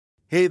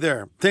Hey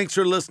there. Thanks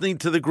for listening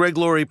to the Greg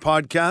Laurie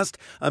podcast,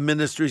 a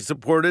ministry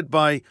supported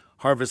by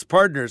Harvest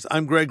Partners.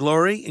 I'm Greg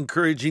Laurie,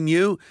 encouraging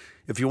you,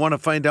 if you want to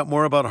find out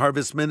more about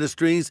Harvest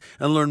Ministries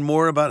and learn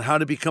more about how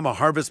to become a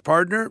Harvest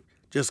Partner,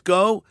 just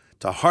go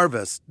to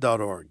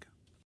harvest.org.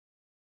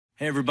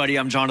 Hey everybody,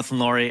 I'm Jonathan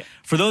Laurie.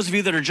 For those of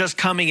you that are just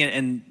coming in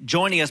and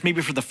joining us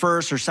maybe for the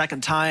first or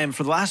second time,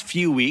 for the last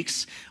few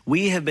weeks,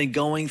 we have been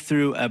going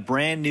through a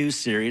brand new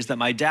series that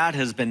my dad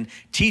has been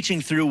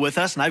teaching through with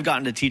us, and I've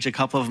gotten to teach a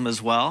couple of them as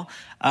well.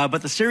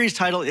 But the series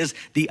title is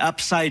The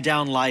Upside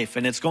Down Life,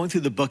 and it's going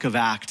through the book of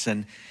Acts.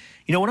 And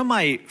you know, one of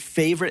my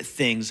favorite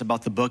things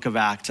about the book of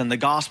Acts and the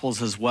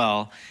Gospels as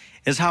well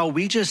is how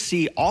we just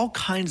see all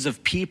kinds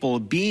of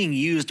people being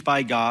used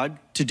by God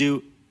to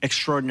do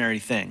extraordinary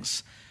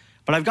things.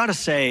 But I've got to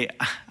say,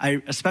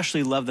 I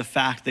especially love the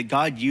fact that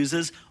God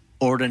uses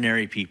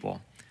ordinary people.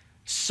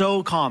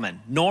 So common,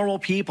 normal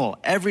people,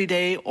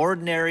 everyday,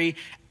 ordinary,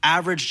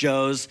 average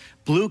Joes,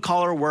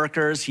 blue-collar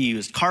workers. He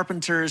used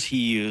carpenters. He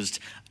used,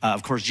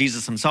 of course,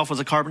 Jesus himself was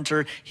a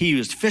carpenter. He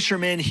used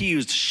fishermen. He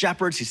used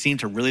shepherds. He seemed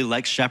to really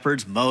like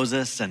shepherds,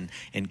 Moses and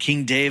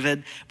King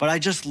David. But I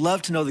just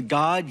love to know that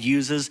God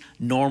uses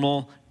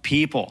normal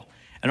people.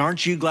 And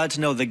aren't you glad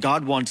to know that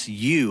God wants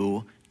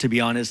you to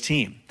be on his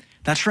team?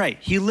 That's right.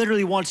 He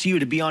literally wants you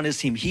to be on his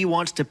team. He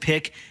wants to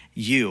pick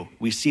you.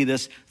 We see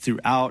this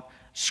throughout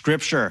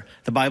Scripture.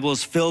 The Bible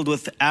is filled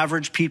with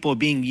average people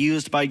being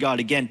used by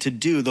God, again, to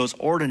do those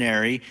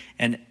ordinary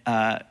and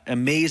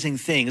amazing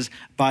things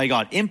by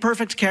God.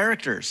 Imperfect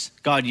characters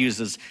God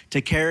uses to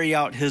carry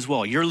out his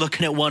will. You're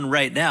looking at one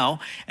right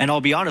now, and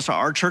I'll be honest,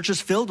 our church is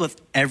filled with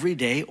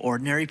everyday,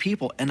 ordinary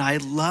people, and I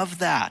love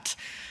that.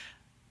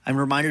 I'm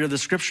reminded of the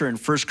scripture in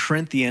 1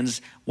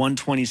 Corinthians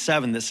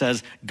 1:27 that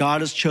says,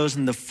 God has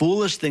chosen the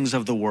foolish things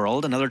of the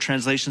world. Another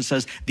translation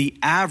says, the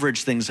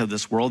average things of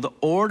this world, the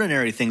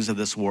ordinary things of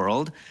this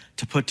world,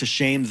 to put to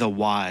shame the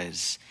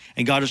wise.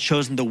 And God has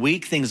chosen the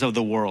weak things of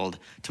the world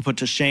to put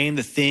to shame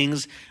the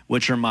things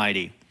which are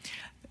mighty.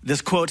 This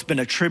quote's been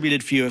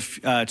attributed to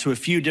a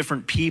few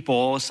different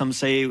people. Some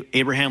say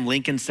Abraham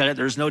Lincoln said it.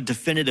 There's no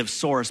definitive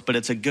source, but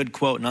it's a good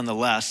quote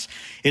nonetheless.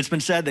 It's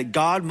been said that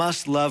God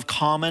must love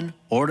common,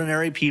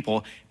 ordinary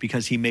people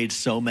because he made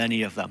so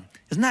many of them.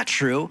 Isn't that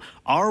true?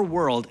 Our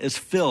world is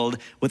filled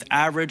with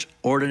average,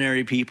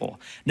 ordinary people.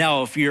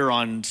 Now, if you're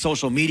on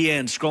social media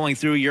and scrolling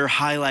through, your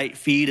highlight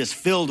feed is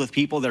filled with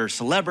people that are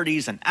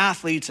celebrities and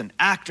athletes and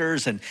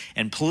actors and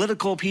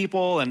political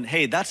people. And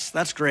hey,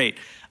 that's great.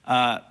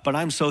 But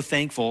I'm so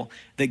thankful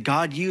that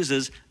God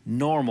uses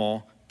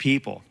normal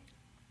people.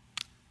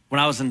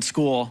 When I was in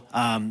school,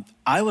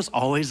 I was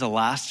always the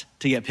last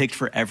to get picked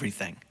for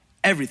everything.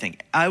 Everything.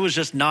 I was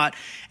just not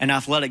an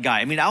athletic guy.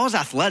 I mean, I was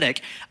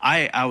athletic.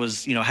 I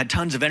was, had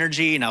tons of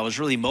energy and I was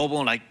really mobile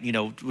and I,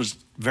 was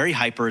very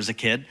hyper as a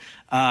kid.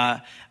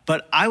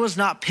 But I was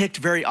not picked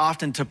very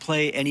often to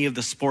play any of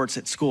the sports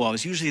at school. I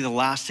was usually the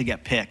last to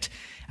get picked.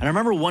 And I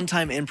remember one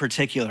time in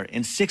particular,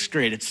 in sixth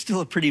grade, it's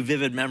still a pretty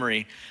vivid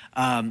memory.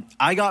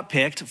 I got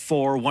picked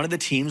for one of the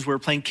teams. We were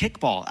playing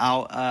kickball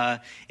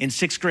out in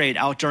sixth grade,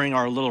 out during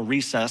our little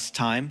recess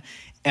time.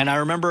 And I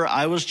remember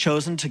I was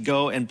chosen to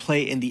go and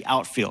play in the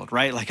outfield,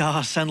 right? Like,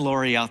 send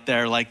Laurie out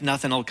there. Like,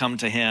 nothing will come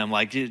to him.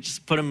 Like, you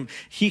just put him,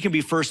 he can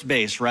be first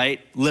base, right?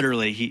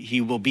 Literally,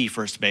 he will be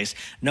first base.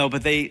 No,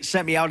 but they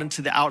sent me out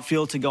into the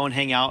outfield to go and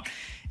hang out.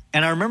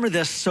 And I remember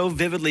this so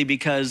vividly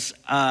because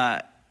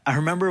I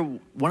remember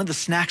one of the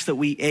snacks that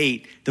we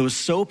ate that was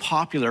so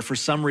popular for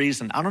some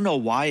reason. I don't know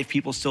why, if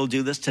people still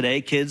do this today,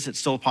 kids it's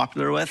still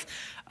popular with.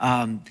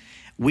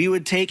 We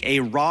would take a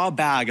raw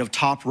bag of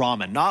Top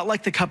Ramen, not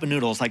like the cup of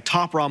noodles, like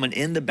Top Ramen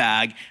in the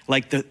bag,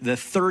 like the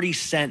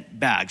 30-cent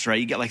bags, right?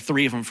 You get like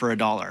 3 of them for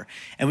 $1.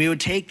 And we would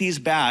take these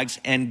bags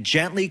and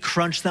gently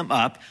crunch them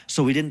up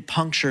so we didn't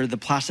puncture the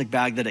plastic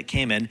bag that it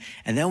came in.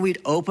 And then we'd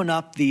open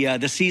up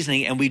the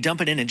seasoning and we'd dump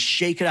it in and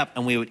shake it up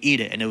and we would eat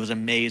it. And it was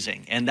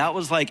amazing. And that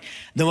was like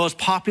the most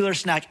popular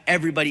snack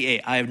everybody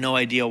ate. I have no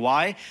idea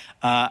why.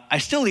 I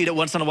still eat it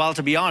once in a while,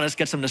 to be honest,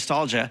 get some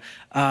nostalgia.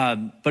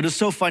 But it was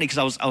so funny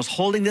because I was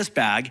holding this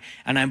bag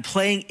and I'm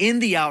playing in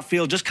the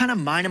outfield, just kind of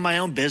minding my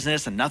own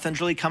business and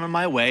nothing's really coming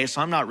my way. So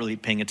I'm not really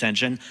paying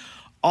attention.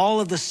 All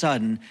of a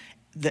sudden,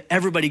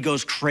 everybody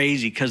goes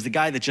crazy because the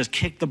guy that just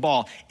kicked the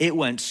ball, it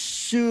went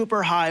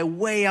super high,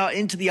 way out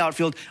into the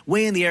outfield,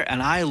 way in the air.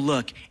 And I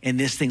look and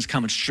this thing's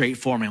coming straight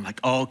for me. I'm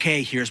like,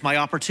 okay, here's my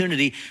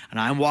opportunity. And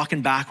I'm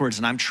walking backwards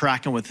and I'm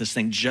tracking with this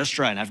thing just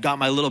right. And I've got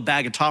my little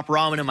bag of Top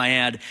Ramen in my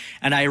hand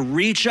and I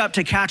reach up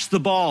to catch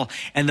the ball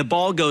and the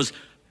ball goes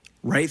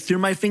right through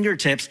my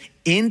fingertips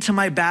into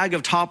my bag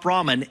of Top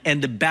Ramen,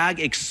 and the bag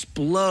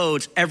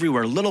explodes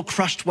everywhere. Little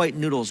crushed white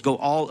noodles go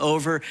all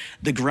over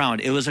the ground.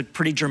 It was a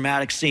pretty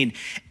dramatic scene.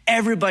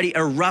 Everybody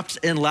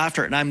erupts in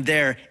laughter, and I'm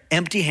there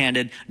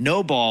empty-handed,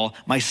 no ball,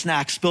 my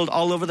snack spilled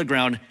all over the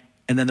ground,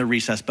 and then the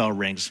recess bell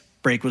rings.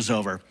 Break was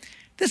over.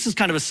 This is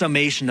kind of a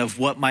summation of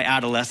what my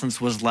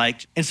adolescence was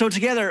like. And so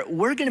together,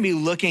 we're going to be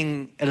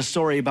looking at a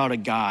story about a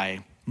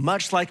guy,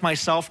 much like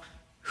myself,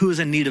 who was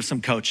in need of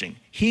some coaching.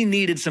 He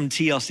needed some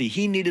TLC.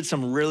 He needed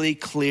some really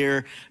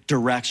clear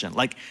direction,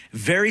 like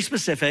very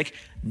specific,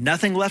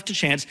 nothing left to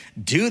chance.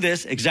 Do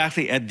this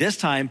exactly at this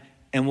time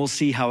and we'll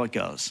see how it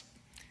goes.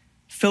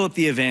 Philip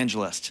the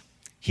evangelist,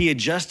 he had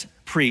just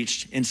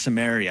preached in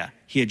Samaria.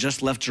 He had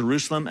just left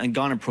Jerusalem and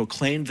gone and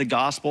proclaimed the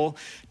gospel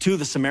to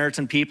the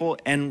Samaritan people,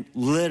 and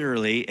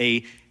literally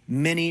a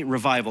mini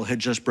revival had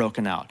just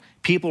broken out.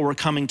 People were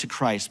coming to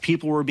Christ.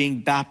 People were being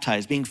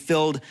baptized, being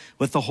filled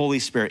with the Holy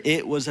Spirit.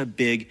 It was a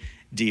big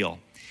deal.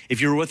 If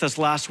you were with us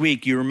last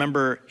week, you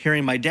remember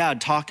hearing my dad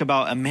talk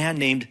about a man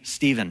named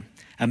Stephen,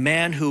 a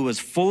man who was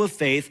full of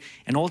faith,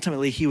 and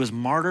ultimately he was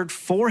martyred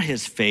for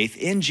his faith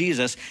in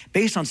Jesus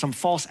based on some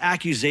false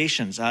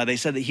accusations. They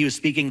said that he was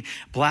speaking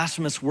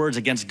blasphemous words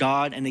against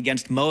God and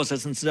against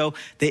Moses, and so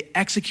they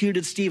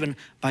executed Stephen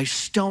by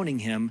stoning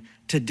him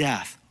to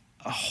death.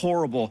 A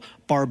horrible,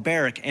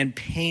 barbaric, and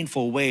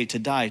painful way to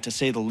die, to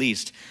say the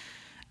least.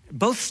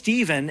 Both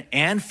Stephen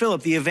and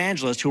Philip, the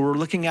evangelist, who we're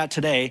looking at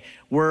today,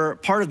 were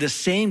part of the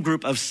same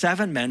group of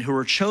 7 men who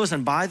were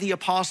chosen by the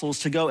apostles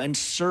to go and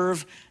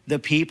serve the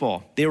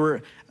people. They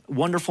were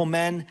wonderful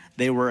men.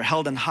 They were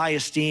held in high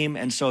esteem.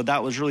 And so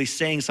that was really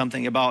saying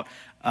something about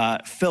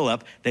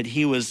Philip, that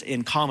he was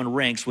in common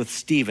ranks with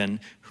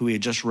Stephen, who we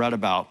had just read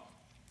about.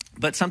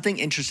 But something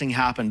interesting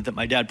happened that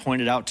my dad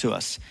pointed out to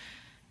us.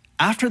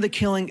 After the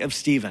killing of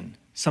Stephen,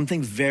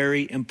 something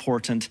very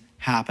important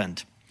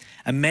happened.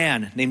 A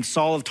man named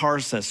Saul of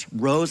Tarsus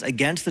rose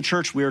against the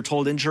church, we are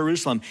told, in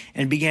Jerusalem,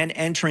 and began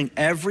entering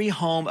every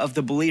home of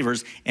the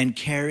believers and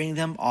carrying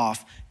them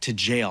off to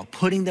jail,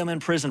 putting them in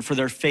prison for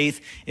their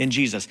faith in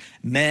Jesus.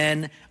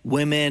 Men,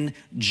 women,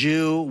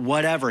 Jew,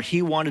 whatever.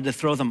 He wanted to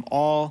throw them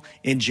all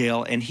in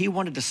jail, and he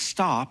wanted to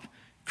stop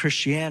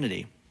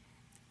Christianity.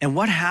 And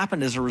what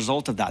happened as a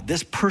result of that?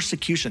 This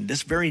persecution,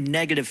 this very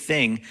negative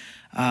thing,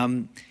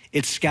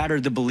 it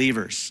scattered the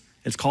believers.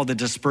 It's called the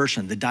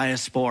dispersion, the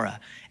diaspora.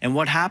 And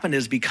what happened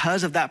is,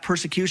 because of that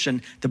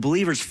persecution, the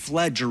believers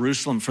fled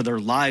Jerusalem for their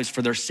lives,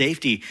 for their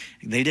safety.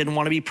 They didn't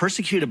want to be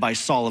persecuted by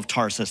Saul of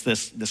Tarsus,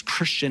 this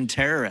Christian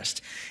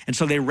terrorist. And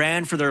so they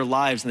ran for their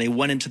lives and they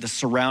went into the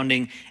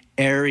surrounding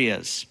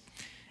areas.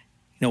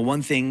 You know,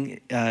 one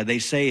thing they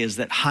say is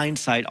that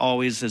hindsight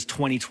always is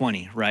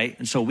 20/20, right?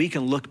 And so we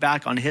can look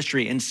back on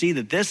history and see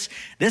that this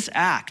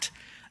act,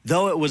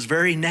 though it was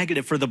very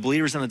negative for the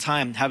believers in the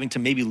time, having to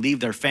maybe leave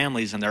their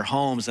families and their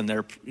homes and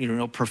their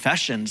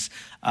professions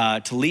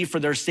to leave for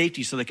their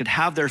safety so they could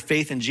have their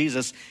faith in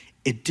Jesus,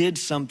 it did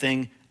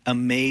something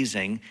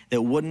amazing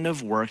that wouldn't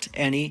have worked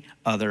any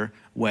other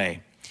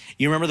way.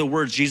 You remember the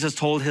words Jesus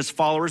told his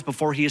followers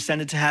before he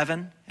ascended to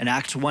heaven? In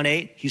Acts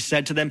 1:8, he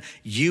said to them,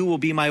 "You will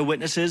be my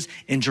witnesses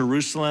in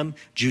Jerusalem,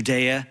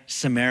 Judea,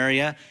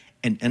 Samaria,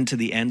 and unto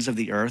the ends of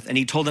the earth." And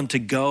he told them to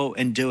go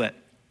and do it.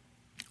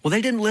 Well,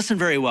 they didn't listen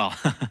very well.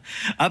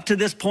 Up to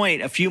this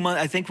point, a few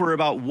months, I think we're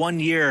about 1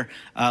 year,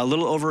 a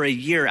little over a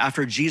year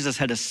after Jesus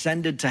had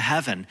ascended to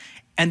heaven,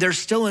 and they're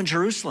still in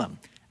Jerusalem.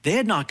 They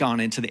had not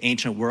gone into the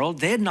ancient world.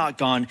 They had not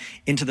gone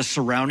into the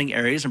surrounding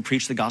areas and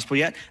preached the gospel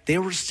yet. They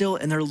were still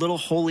in their little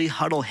holy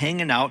huddle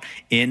hanging out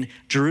in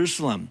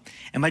Jerusalem.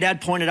 And my dad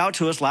pointed out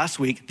to us last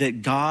week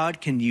that God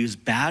can use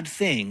bad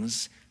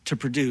things to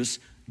produce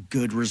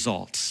good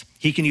results.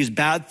 He can use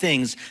bad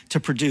things to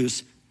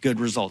produce good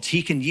results.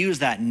 He can use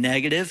that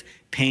negative,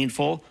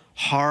 painful,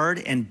 hard,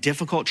 and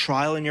difficult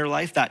trial in your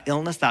life, that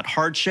illness, that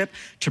hardship,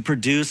 to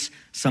produce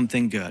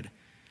something good.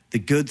 The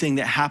good thing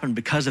that happened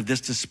because of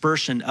this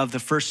dispersion of the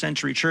first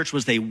century church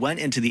was they went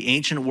into the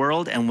ancient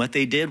world, and what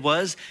they did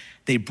was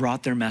they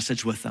brought their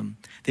message with them.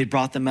 They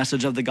brought the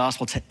message of the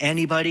gospel to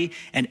anybody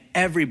and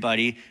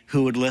everybody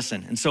who would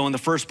listen. And so in the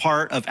first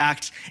part of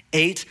Acts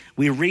 8,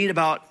 we read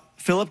about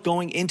Philip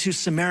going into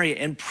Samaria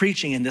and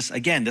preaching, and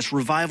this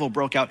revival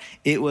broke out.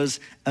 It was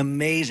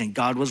amazing.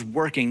 God was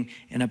working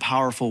in a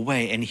powerful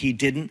way, and he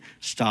didn't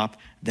stop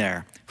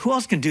there. Who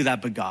else can do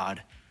that but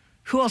God?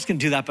 Who else can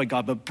do that but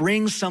God, but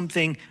bring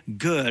something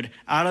good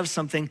out of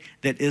something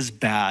that is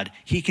bad?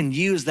 He can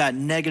use that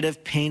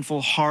negative,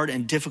 painful, hard,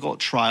 and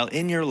difficult trial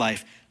in your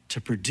life to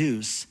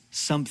produce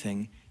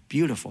something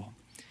beautiful.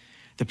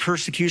 The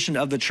persecution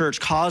of the church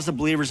caused the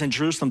believers in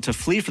Jerusalem to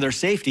flee for their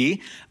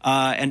safety,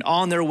 and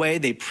on their way,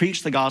 they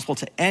preached the gospel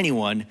to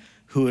anyone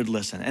who would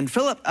listen. And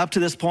Philip, up to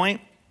this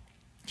point,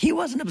 he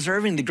wasn't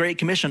observing the Great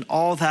Commission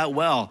all that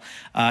well.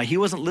 He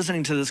wasn't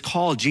listening to this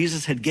call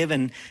Jesus had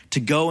given to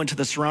go into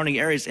the surrounding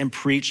areas and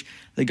preach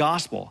the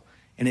gospel.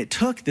 And it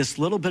took this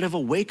little bit of a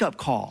wake-up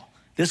call,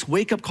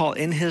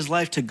 in his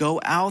life to go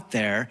out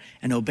there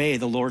and obey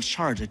the Lord's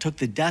charge. It took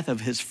the death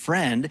of his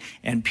friend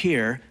and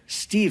peer,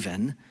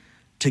 Stephen,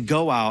 to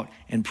go out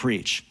and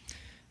preach.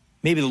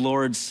 Maybe the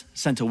Lord's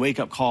sent a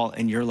wake-up call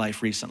in your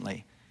life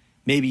recently.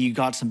 Maybe you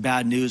got some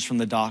bad news from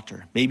the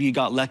doctor. Maybe you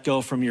got let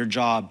go from your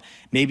job.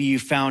 Maybe you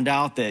found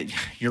out that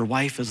your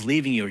wife is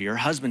leaving you, or your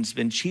husband's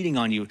been cheating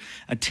on you.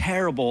 A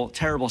terrible,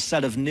 terrible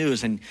set of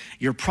news, and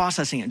you're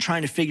processing it and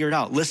trying to figure it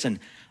out. Listen,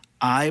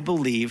 I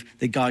believe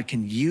that God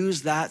can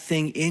use that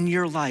thing in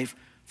your life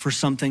for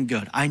something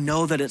good. I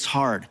know that it's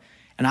hard,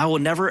 And I will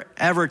never,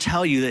 ever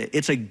tell you that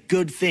it's a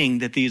good thing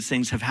that these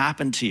things have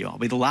happened to you. I'll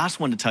be the last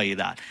one to tell you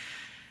that.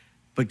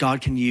 But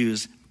God can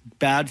use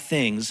bad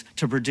things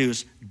to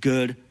produce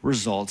good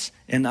results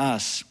in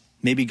us.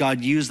 Maybe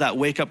God used that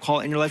wake-up call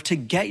in your life to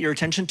get your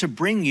attention, to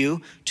bring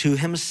you to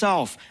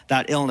himself.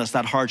 That illness,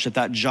 that hardship,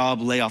 that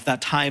job layoff,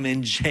 that time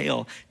in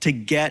jail, to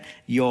get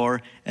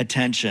your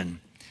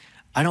attention.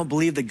 I don't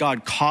believe that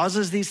God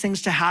causes these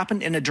things to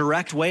happen in a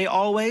direct way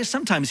always.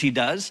 Sometimes he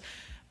does.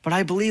 But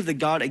I believe that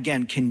God,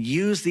 again, can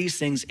use these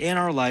things in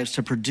our lives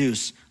to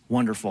produce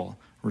wonderful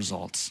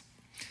results.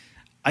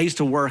 I used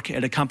to work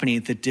at a company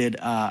that did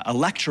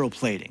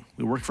electroplating.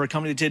 We worked for a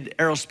company that did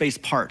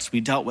aerospace parts. We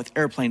dealt with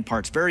airplane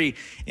parts, very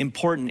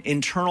important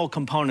internal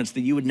components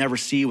that you would never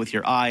see with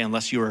your eye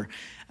unless you were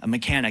a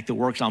mechanic that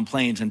worked on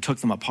planes and took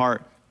them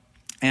apart.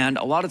 And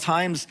a lot of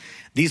times,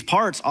 these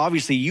parts,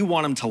 obviously, you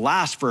want them to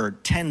last for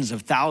tens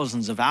of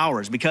thousands of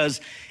hours,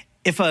 because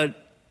if a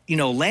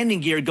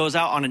landing gear goes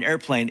out on an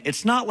airplane,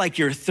 it's not like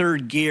your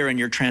third gear and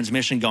your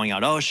transmission going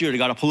out. Oh, shoot, I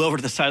got to pull over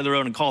to the side of the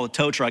road and call a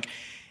tow truck.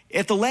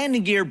 If the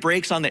landing gear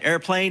breaks on the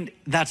airplane,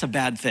 that's a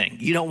bad thing.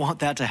 You don't want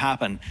that to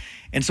happen.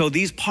 And so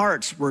these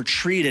parts were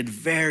treated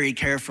very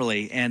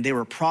carefully, and they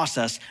were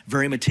processed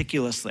very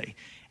meticulously.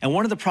 And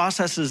one of the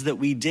processes that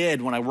we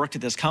did when I worked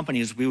at this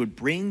company is we would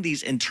bring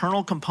these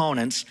internal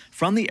components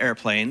from the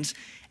airplanes,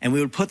 and we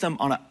would put them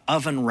on an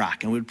oven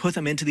rack, and we would put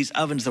them into these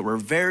ovens that were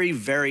very,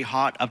 very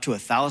hot, up to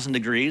 1,000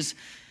 degrees.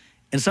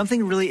 And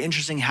something really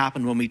interesting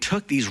happened when we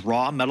took these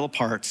raw metal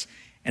parts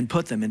and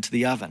put them into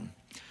the oven.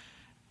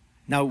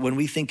 Now, when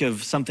we think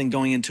of something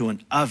going into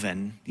an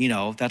oven,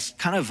 that's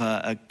kind of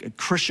a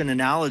Christian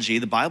analogy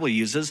the Bible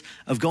uses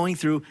of going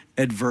through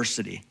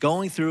adversity,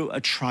 going through a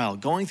trial,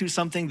 going through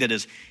something that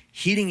is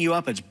heating you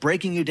up, it's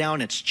breaking you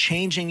down, it's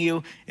changing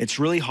you, it's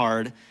really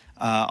hard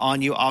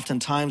on you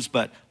oftentimes.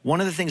 But one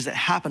of the things that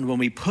happened when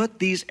we put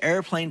these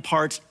airplane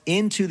parts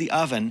into the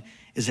oven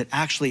is it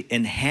actually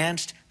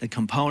enhanced the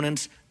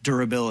components'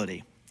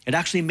 durability. It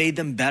actually made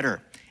them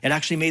better. It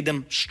actually made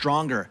them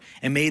stronger.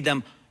 It made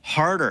them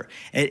harder.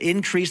 It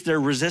increased their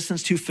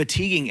resistance to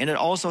fatiguing, and it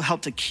also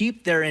helped to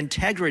keep their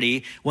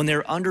integrity when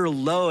they're under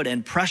load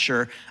and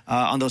pressure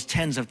on those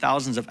tens of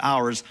thousands of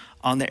hours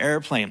on the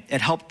airplane.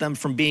 It helped them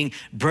from being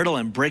brittle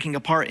and breaking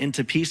apart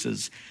into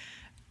pieces.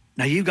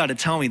 Now, you've got to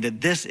tell me that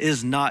this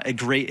is not a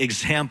great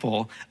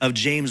example of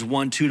James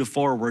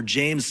 1:2-4, where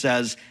James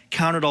says,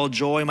 "Count it all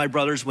joy, my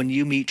brothers, when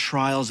you meet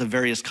trials of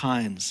various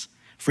kinds.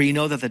 For you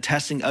know that the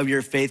testing of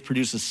your faith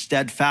produces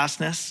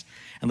steadfastness,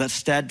 and let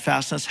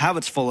steadfastness have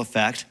its full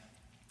effect,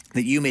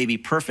 that you may be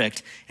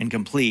perfect and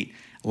complete,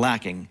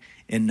 lacking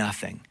in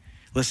nothing."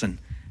 Listen,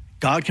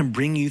 God can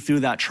bring you through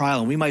that trial.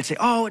 And we might say,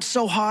 oh, it's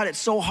so hot, it's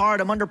so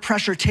hard, I'm under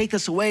pressure, take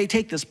this away,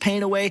 take this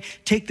pain away,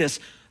 take this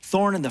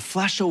thorn in the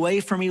flesh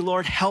away from me,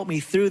 Lord, help me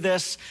through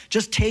this,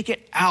 just take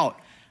it out.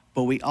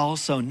 But we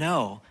also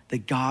know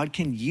that God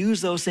can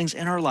use those things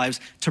in our lives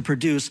to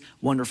produce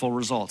wonderful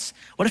results.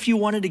 What if you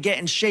wanted to get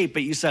in shape,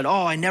 but you said,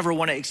 oh, I never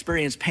want to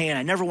experience pain.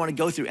 I never want to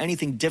go through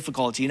anything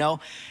difficult.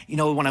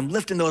 When I'm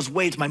lifting those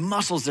weights, my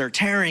muscles, they're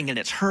tearing and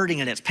it's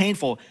hurting and it's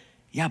painful.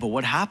 Yeah, but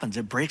what happens?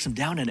 It breaks them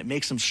down and it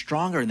makes them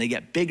stronger, and they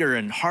get bigger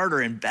and harder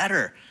and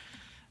better.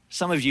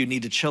 Some of you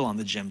need to chill on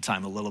the gym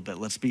time a little bit.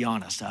 Let's be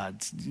honest.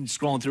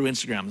 Scrolling through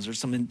Instagram, there's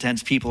some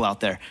intense people out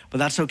there, but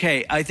that's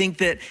okay. I think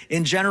that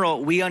in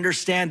general, we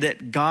understand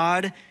that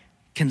God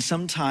can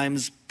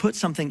sometimes put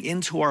something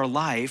into our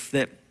life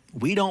that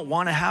we don't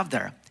want to have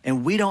there,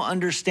 and we don't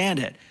understand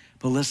it.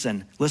 But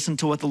listen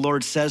to what the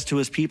Lord says to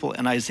his people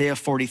in Isaiah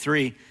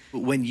 43.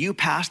 When you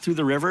pass through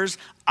the rivers,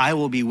 I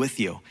will be with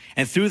you.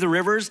 And through the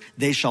rivers,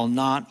 they shall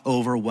not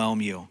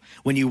overwhelm you.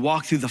 When you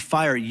walk through the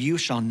fire, you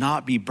shall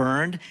not be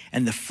burned,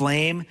 and the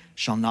flame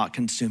shall not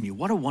consume you.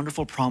 What a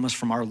wonderful promise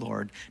from our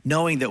Lord,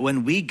 knowing that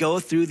when we go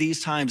through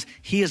these times,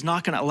 he is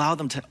not going to allow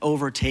them to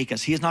overtake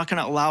us. He is not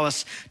going to allow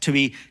us to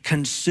be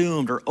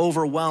consumed or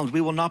overwhelmed.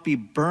 We will not be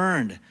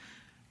burned.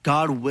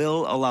 God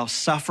will allow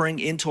suffering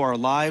into our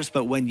lives,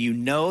 but when you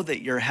know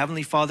that your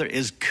Heavenly Father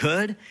is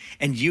good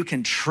and you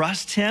can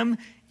trust him,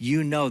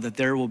 you know that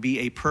there will be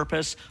a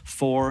purpose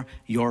for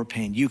your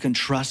pain. You can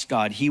trust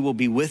God. He will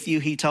be with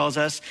you, he tells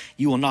us.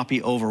 You will not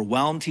be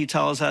overwhelmed, he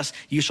tells us.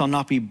 You shall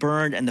not be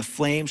burned, and the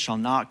flame shall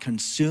not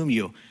consume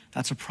you.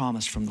 That's a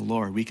promise from the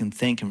Lord. We can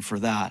thank him for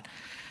that.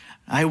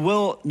 I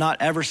will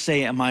not ever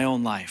say in my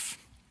own life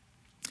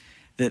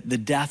that the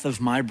death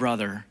of my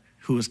brother,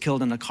 who was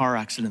killed in a car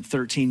accident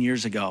 13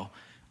 years ago,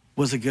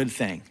 was a good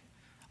thing.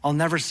 I'll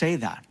never say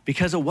that,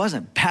 because it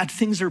wasn't. Bad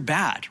things are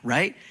bad,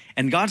 right?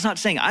 And God's not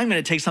saying, I'm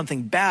going to take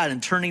something bad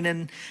and turn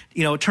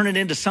it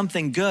into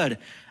something good.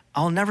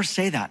 I'll never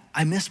say that.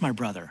 I miss my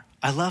brother.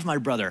 I love my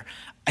brother.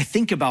 I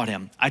think about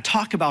him. I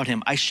talk about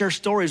him. I share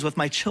stories with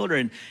my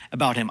children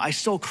about him. I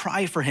still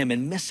cry for him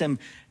and miss him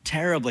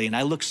terribly. And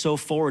I look so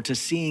forward to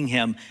seeing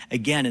him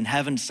again in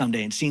heaven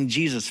someday, and seeing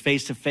Jesus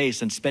face to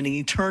face and spending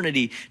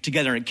eternity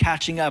together and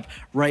catching up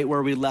right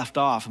where we left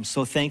off. I'm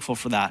so thankful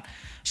for that.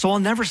 So I'll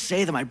never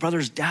say that my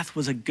brother's death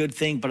was a good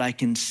thing, but I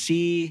can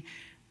see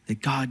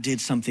that God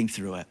did something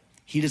through it.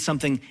 He did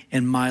something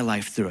in my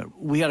life through it.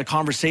 We had a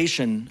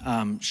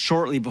conversation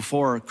shortly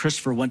before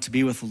Christopher went to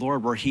be with the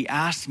Lord where he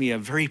asked me a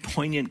very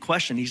poignant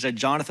question. He said,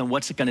 Jonathan,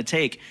 what's it gonna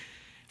take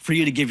for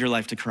you to give your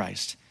life to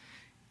Christ?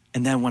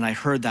 And then when I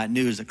heard that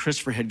news that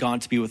Christopher had gone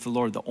to be with the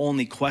Lord, the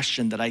only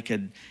question that I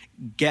could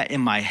get in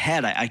my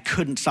head, I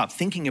couldn't stop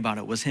thinking about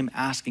it, was him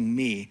asking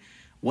me,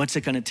 what's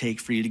it gonna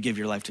take for you to give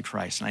your life to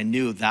Christ? And I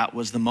knew that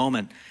was the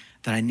moment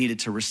that I needed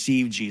to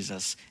receive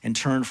Jesus and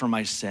turn from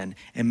my sin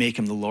and make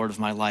him the Lord of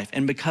my life.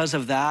 And because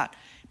of that,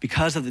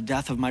 because of the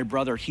death of my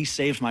brother, he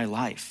saved my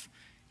life.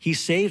 He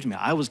saved me.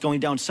 I was going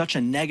down such a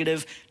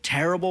negative,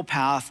 terrible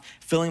path,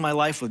 filling my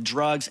life with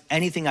drugs,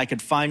 anything I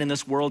could find in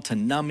this world to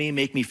numb me,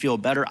 make me feel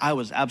better. I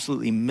was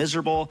absolutely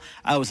miserable.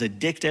 I was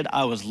addicted.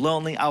 I was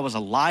lonely. I was a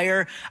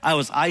liar. I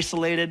was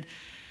isolated.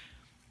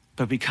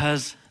 But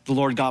because the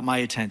Lord got my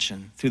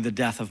attention through the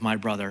death of my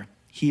brother,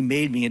 he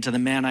made me into the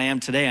man I am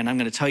today. And I'm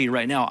gonna tell you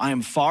right now, I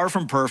am far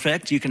from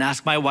perfect. You can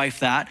ask my wife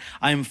that.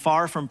 I am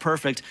far from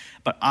perfect,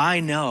 but I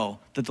know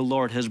that the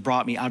Lord has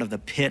brought me out of the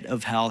pit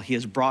of hell. He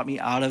has brought me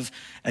out of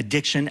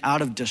addiction,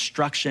 out of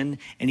destruction,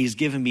 and he's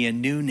given me a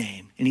new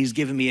name, and he's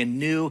given me a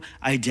new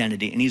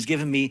identity, and he's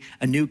given me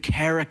a new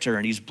character,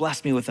 and he's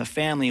blessed me with a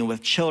family and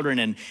with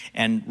children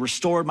and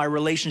restored my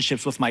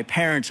relationships with my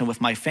parents and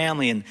with my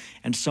family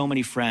and so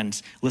many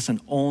friends.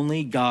 Listen,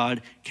 only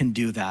God can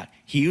do that.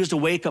 He used a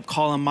wake-up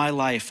call in my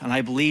life, and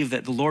I believe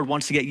that the Lord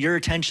wants to get your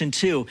attention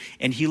too,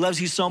 and he loves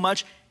you so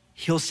much,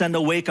 he'll send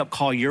a wake-up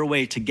call your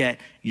way to get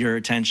your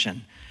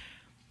attention.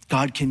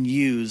 God can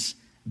use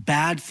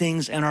bad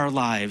things in our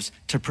lives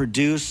to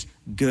produce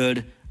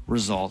good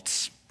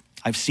results.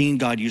 I've seen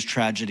God use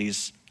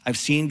tragedies. I've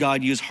seen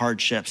God use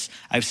hardships.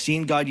 I've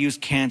seen God use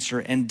cancer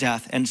and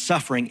death and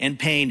suffering and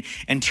pain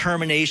and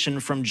termination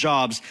from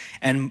jobs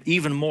and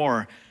even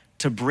more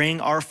to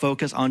bring our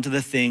focus onto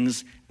the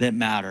things that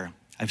matter.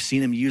 I've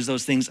seen him use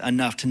those things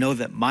enough to know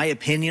that my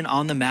opinion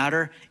on the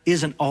matter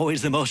isn't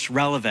always the most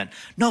relevant.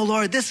 No,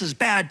 Lord, this is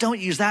bad. Don't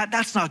use that.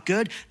 That's not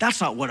good.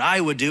 That's not what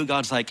I would do.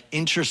 God's like,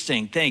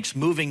 interesting. Thanks.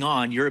 Moving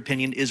on. Your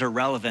opinion is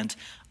irrelevant.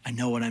 I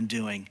know what I'm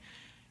doing.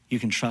 You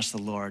can trust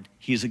the Lord.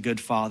 He's a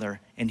good father,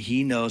 and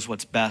he knows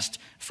what's best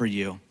for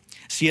you.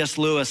 C.S.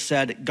 Lewis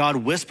said, God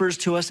whispers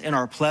to us in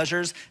our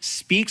pleasures,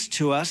 speaks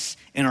to us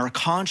in our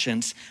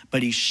conscience,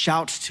 but he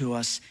shouts to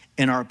us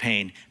in our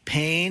pain.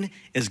 Pain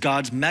is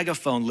God's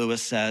megaphone,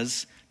 Lewis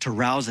says, to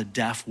rouse a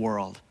deaf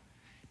world.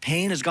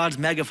 Pain is God's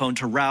megaphone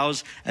to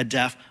rouse a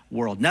deaf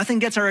world. Nothing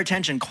gets our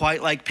attention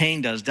quite like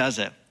pain does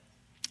it?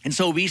 And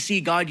so we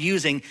see God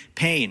using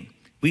pain.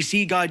 We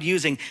see God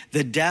using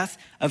the death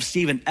of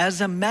Stephen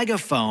as a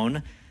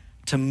megaphone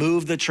to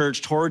move the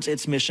church towards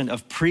its mission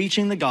of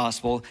preaching the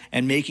gospel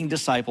and making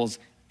disciples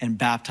and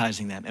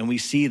baptizing them. And we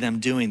see them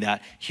doing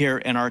that here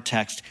in our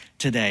text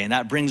today. And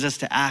that brings us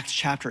to Acts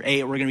chapter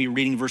 8. We're gonna be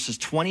reading verses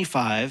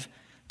 25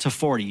 to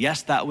 40.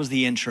 Yes, that was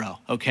the intro,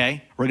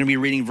 okay? We're gonna be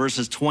reading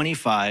verses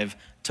 25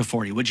 to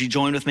 40. Would you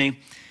join with me?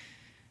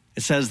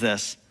 It says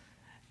this,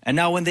 and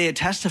now when they had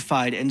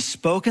testified and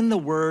spoken the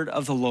word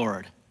of the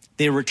Lord,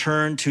 they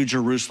returned to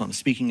Jerusalem,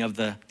 speaking of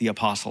the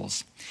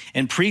apostles,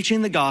 and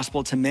preaching the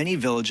gospel to many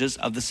villages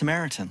of the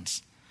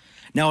Samaritans.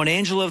 Now an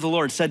angel of the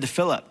Lord said to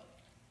Philip,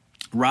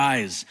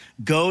 rise,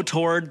 go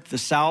toward the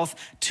south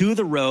to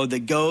the road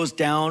that goes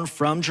down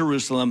from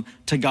Jerusalem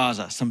to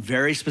Gaza. Some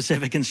very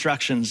specific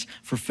instructions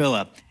for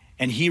Philip.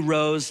 And he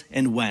rose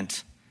and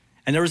went.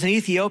 And there was an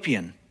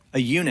Ethiopian, a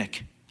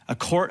eunuch, a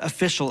court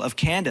official of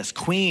Candace,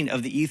 queen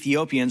of the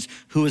Ethiopians,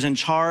 who was in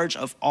charge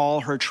of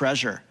all her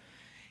treasure.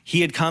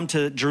 He had come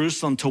to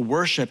Jerusalem to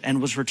worship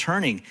and was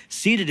returning,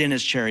 seated in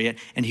his chariot,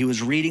 and he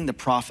was reading the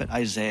prophet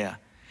Isaiah.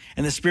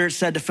 And the Spirit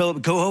said to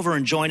Philip, go over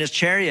and join his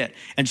chariot.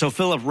 And so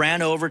Philip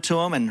ran over to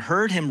him and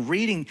heard him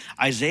reading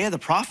Isaiah the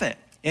prophet.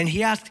 And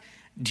he asked,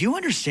 do you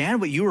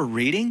understand what you were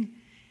reading?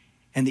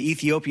 And the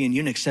Ethiopian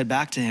eunuch said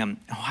back to him,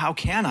 how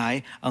can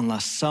I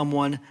unless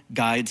someone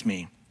guides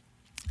me?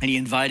 And he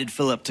invited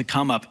Philip to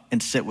come up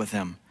and sit with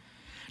him.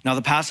 Now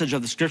the passage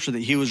of the scripture that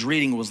he was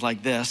reading was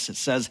like this. It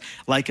says,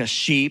 like a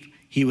sheep,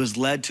 he was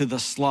led to the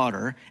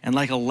slaughter, and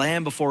like a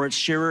lamb before its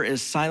shearer is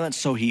silent,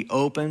 so he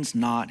opens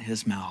not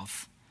his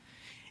mouth.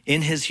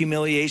 In his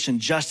humiliation,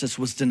 justice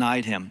was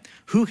denied him.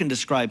 Who can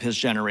describe his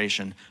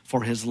generation?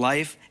 For his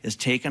life is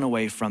taken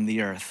away from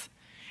the earth.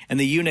 And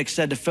the eunuch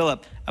said to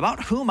Philip,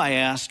 about whom, I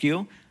ask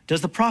you,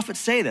 does the prophet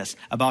say this?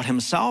 About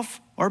himself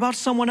or about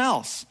someone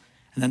else?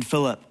 And then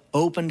Philip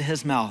opened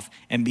his mouth,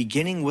 and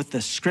beginning with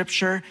the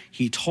scripture,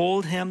 he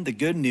told him the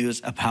good news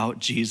about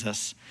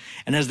Jesus.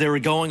 And as they were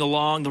going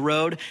along the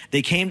road,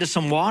 they came to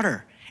some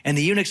water. And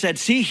the eunuch said,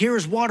 see, here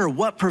is water.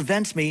 What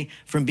prevents me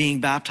from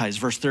being baptized?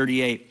 Verse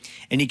 38.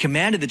 And he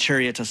commanded the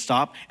chariot to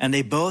stop, and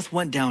they both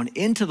went down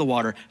into the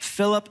water,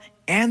 Philip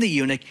and the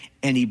eunuch,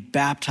 and he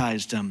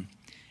baptized him.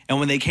 And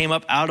when they came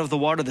up out of the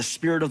water, the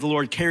Spirit of the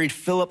Lord carried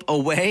Philip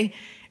away,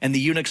 and the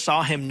eunuch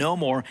saw him no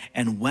more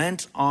and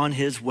went on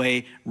his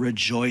way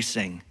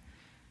rejoicing.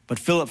 But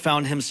Philip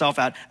found himself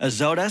at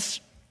Azotus,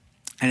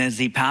 And as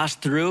he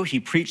passed through, he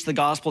preached the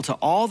gospel to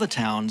all the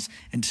towns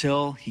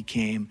until he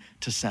came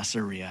to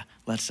Caesarea.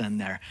 Let's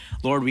end there.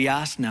 Lord, we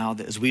ask now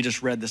that as we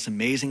just read this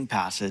amazing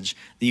passage,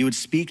 that you would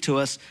speak to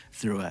us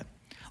through it.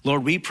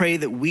 Lord, we pray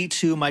that we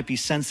too might be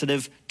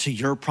sensitive to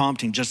your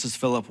prompting, just as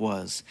Philip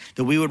was,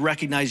 that we would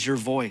recognize your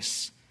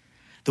voice,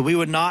 that we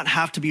would not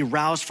have to be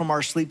roused from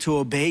our sleep to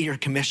obey your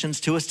commissions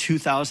to us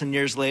 2,000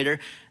 years later,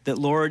 that,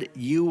 Lord,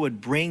 you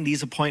would bring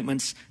these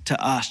appointments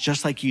to us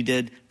just like you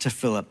did to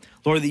Philip.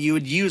 Lord, that you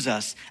would use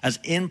us, as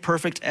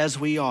imperfect as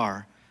we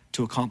are,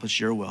 to accomplish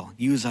your will.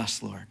 Use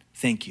us, Lord.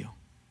 Thank you.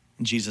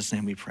 In Jesus'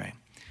 name we pray.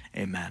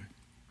 Amen.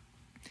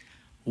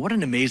 What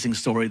an amazing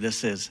story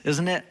this is,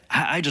 isn't it?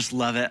 I just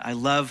love it. I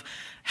love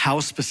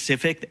how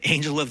specific the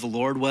angel of the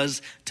Lord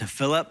was to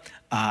Philip.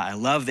 I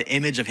love the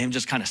image of him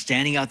just kind of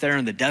standing out there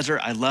in the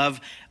desert. I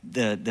love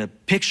the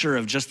picture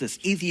of just this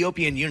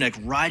Ethiopian eunuch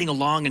riding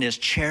along in his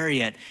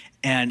chariot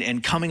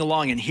and coming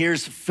along. And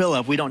here's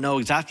Philip. We don't know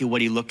exactly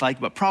what he looked like,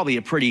 but probably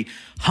a pretty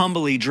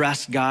humbly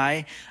dressed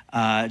guy,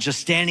 just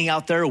standing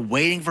out there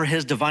waiting for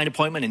his divine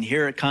appointment. And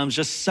here it comes.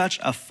 Just such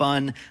a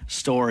fun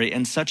story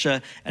and such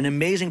an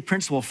amazing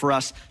principle for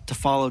us to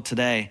follow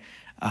today.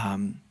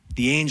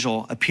 The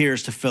angel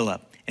appears to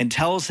Philip and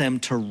tells him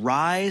to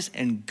rise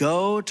and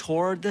go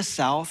toward the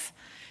south,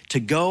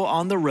 to go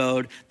on the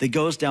road that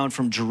goes down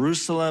from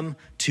Jerusalem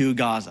to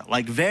Gaza.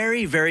 Like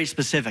very, very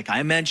specific.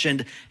 I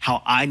mentioned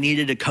how I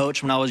needed a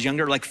coach when I was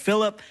younger. Like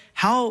Philip,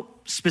 how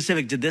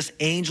specific did this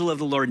angel of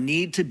the Lord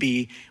need to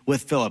be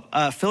with Philip?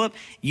 Philip,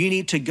 you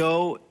need to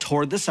go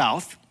toward the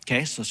south.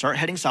 Okay, so start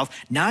heading south.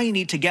 Now you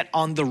need to get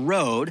on the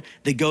road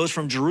that goes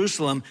from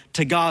Jerusalem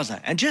to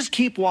Gaza. And just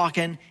keep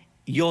walking.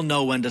 You'll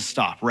know when to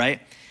stop,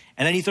 right?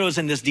 And then he throws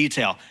in this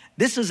detail.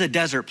 This is a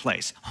desert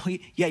place. Oh,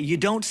 yeah, you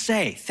don't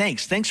say.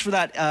 Thanks. Thanks for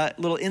that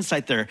little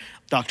insight there,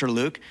 Dr.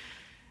 Luke.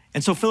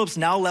 And so Philip's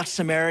now left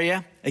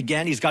Samaria.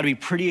 Again, he's got to be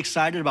pretty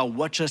excited about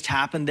what just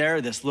happened there.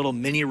 This little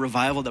mini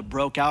revival that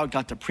broke out,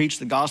 got to preach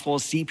the gospel,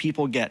 see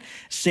people get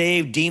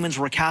saved, demons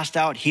were cast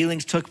out,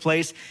 healings took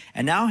place.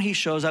 And now he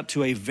shows up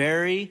to a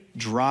very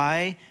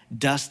dry,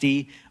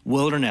 dusty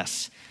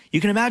wilderness. You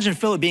can imagine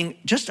Philip being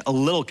just a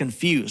little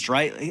confused,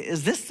 right?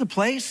 Is this the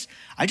place?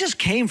 I just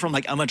came from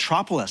like a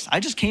metropolis. I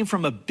just came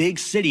from a big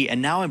city,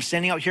 and now I'm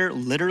standing out here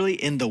literally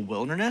in the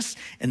wilderness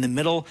in the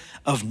middle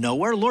of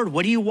nowhere. Lord,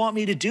 what do you want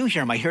me to do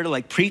here? Am I here to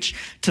like preach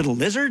to the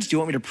lizards? Do you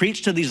want me to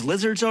preach to these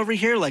lizards over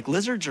here? Like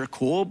lizards are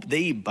cool. They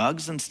eat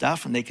bugs and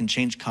stuff, and they can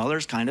change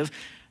colors kind of.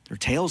 Their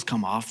tails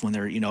come off when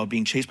they're,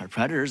 being chased by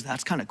predators.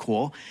 That's kind of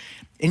cool.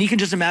 And you can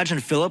just imagine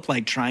Philip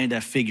like trying to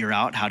figure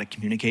out how to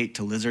communicate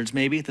to lizards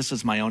maybe. This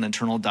is my own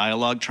internal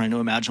dialogue, trying to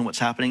imagine what's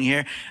happening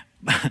here.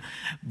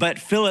 But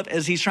Philip,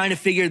 as he's trying to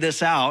figure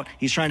this out,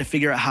 he's trying to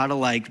figure out how to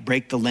like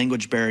break the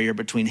language barrier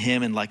between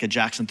him and like a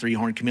Jackson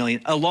 3-horn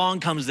chameleon.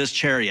 Along comes this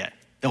chariot.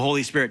 The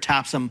Holy Spirit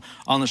taps him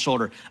on the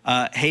shoulder.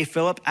 Hey,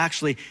 Philip,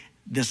 actually,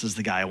 this is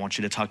the guy I want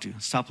you to talk to.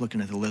 Stop looking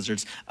at the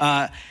lizards.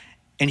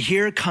 And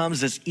here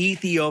comes this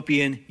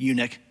Ethiopian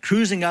eunuch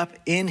cruising up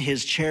in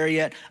his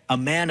chariot, a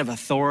man of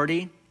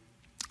authority,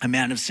 a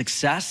man of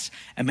success,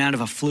 a man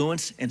of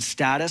affluence and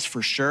status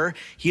for sure.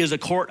 He is a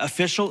court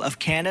official of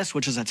Candace,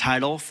 which is a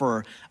title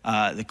for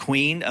the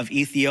queen of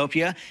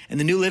Ethiopia. And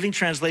the New Living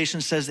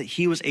Translation says that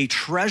he was a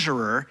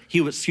treasurer.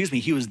 He was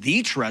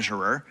the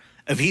treasurer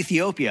of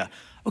Ethiopia.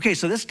 Okay,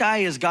 so this guy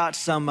has got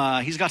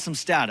he's got some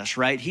status,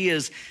 right? He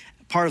is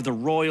part of the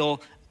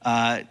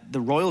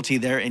royalty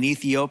there in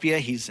Ethiopia.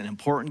 He's an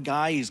important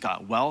guy. He's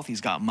got wealth.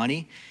 He's got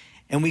money.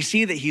 And we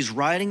see that he's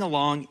riding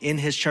along in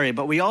his chariot.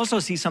 But we also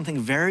see something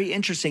very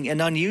interesting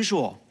and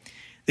unusual.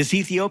 This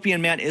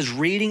Ethiopian man is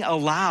reading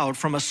aloud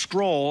from a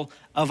scroll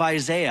of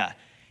Isaiah.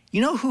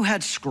 You know who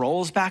had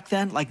scrolls back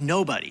then? Like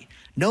nobody.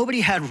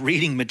 Nobody had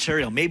reading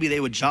material. Maybe they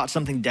would jot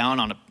something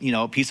down on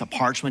a piece of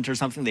parchment or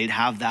something. They'd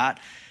have that.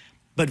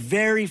 But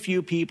very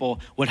few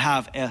people would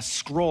have a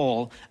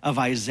scroll of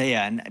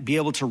Isaiah and be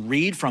able to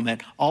read from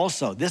it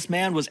also. This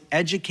man was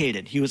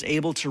educated. He was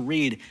able to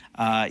read.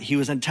 He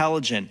was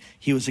intelligent.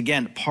 He was,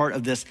 again, part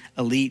of this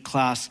elite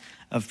class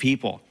of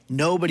people.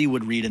 Nobody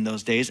would read in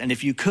those days. And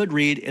if you could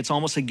read, it's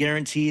almost a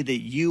guarantee that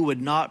you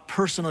would not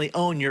personally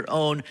own your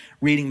own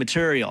reading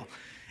material.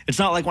 It's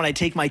not like when I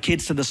take my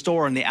kids to the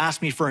store and they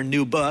ask me for a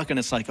new book and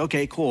it's like,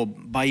 okay, cool,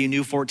 buy you a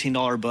new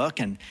 $14 book,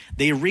 and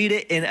they read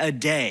it in a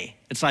day.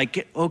 It's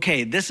like,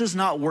 okay, this is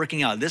not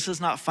working out. This is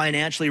not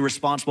financially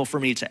responsible for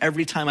me to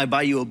every time I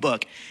buy you a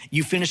book,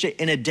 you finish it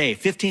in a day.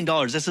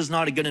 $15, this is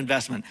not a good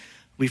investment.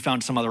 We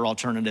found some other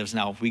alternatives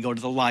now. We go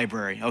to the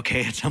library.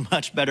 Okay, it's a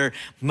much better,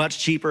 much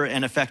cheaper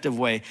and effective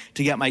way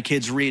to get my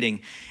kids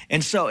reading.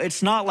 And so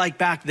it's not like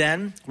back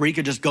then where you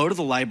could just go to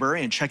the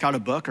library and check out a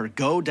book or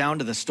go down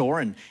to the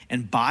store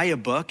and buy a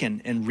book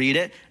and read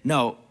it.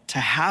 No, to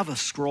have a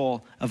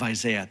scroll of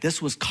Isaiah,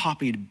 this was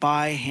copied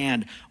by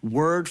hand,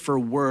 word for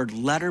word,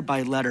 letter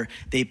by letter.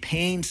 They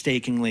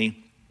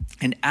painstakingly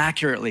and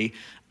accurately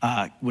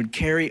would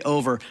carry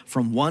over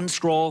from one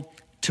scroll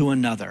to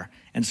another.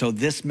 And so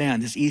this man,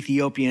 this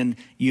Ethiopian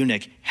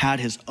eunuch, had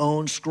his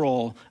own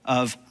scroll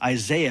of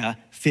Isaiah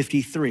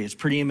 53. It's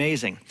pretty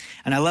amazing.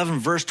 And I love in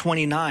verse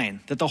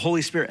 29 that the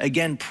Holy Spirit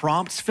again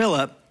prompts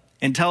Philip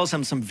and tells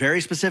him some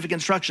very specific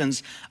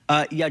instructions.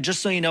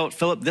 Just so you know,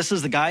 Philip, this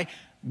is the guy.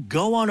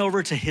 Go on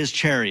over to his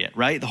chariot,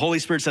 right? The Holy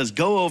Spirit says,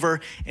 go over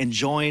and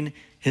join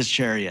his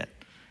chariot.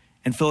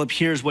 And Philip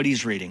hears what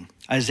he's reading.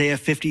 Isaiah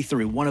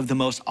 53, one of the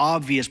most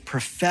obvious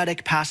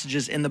prophetic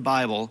passages in the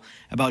Bible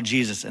about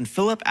Jesus. And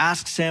Philip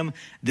asks him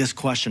this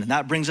question. And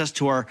that brings us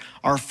to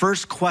our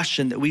first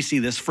question that we see,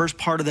 this first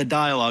part of the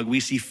dialogue. We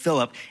see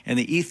Philip and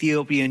the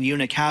Ethiopian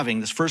eunuch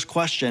having this first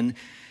question.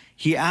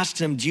 He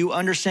asks him, do you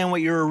understand what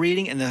you're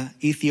reading? And the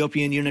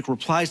Ethiopian eunuch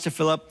replies to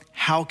Philip,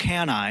 how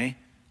can I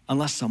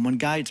unless someone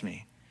guides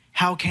me?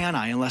 How can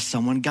I unless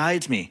someone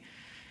guides me?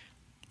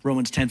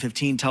 Romans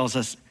 10:15 tells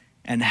us,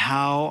 and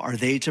how are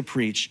they to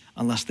preach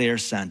unless they are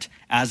sent?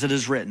 As it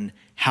is written,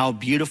 how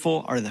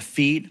beautiful are the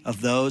feet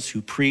of those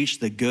who preach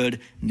the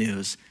good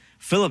news.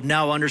 Philip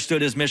now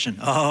understood his mission.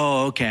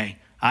 Oh, okay.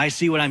 I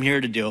see what I'm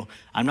here to do.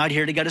 I'm not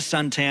here to get a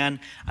suntan.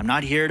 I'm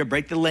not here to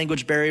break the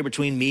language barrier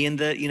between me and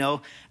the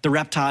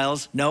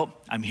reptiles. Nope,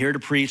 I'm here to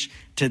preach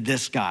to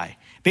this guy.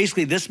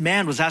 Basically, this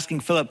man was asking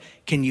Philip,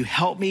 can you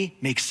help me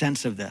make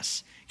sense of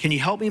this? Can you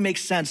help me make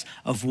sense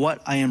of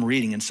what I am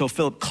reading? And so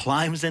Philip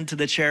climbs into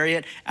the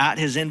chariot at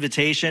his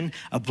invitation,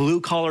 a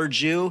blue-collar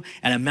Jew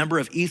and a member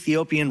of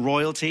Ethiopian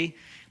royalty.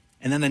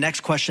 And then the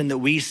next question that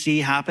we see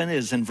happen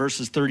is in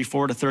verses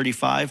 34 to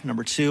 35.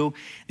 Number 2,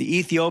 the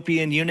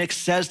Ethiopian eunuch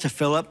says to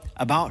Philip,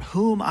 about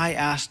whom, I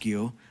ask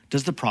you,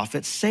 does the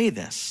prophet say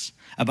this?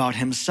 About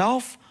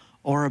himself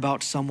or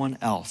about someone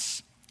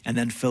else? And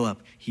then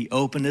Philip, he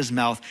opened his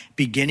mouth,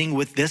 beginning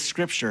with this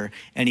scripture,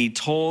 and he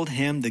told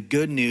him the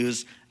good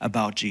news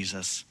about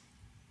Jesus.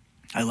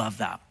 I love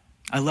that.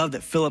 I love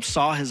that Philip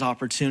saw his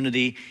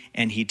opportunity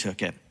and he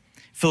took it.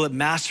 Philip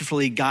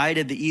masterfully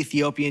guided the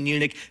Ethiopian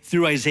eunuch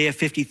through Isaiah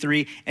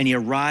 53, and he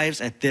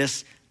arrives at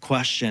this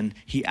question.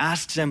 He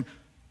asks him,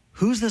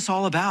 who's this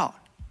all about?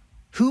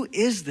 Who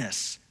is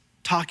this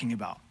talking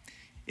about?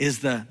 Is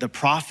the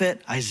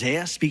prophet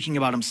Isaiah speaking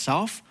about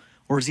himself,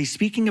 or is he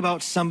speaking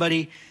about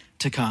somebody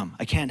to come?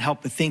 I can't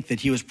help but think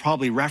that he was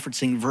probably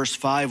referencing verse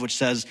 5, which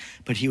says,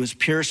 but he was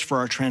pierced for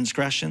our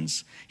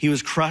transgressions. He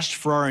was crushed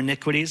for our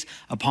iniquities.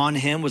 Upon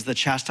him was the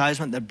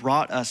chastisement that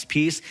brought us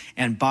peace,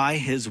 and by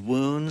his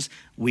wounds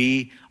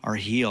we are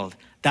healed.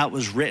 That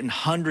was written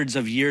hundreds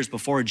of years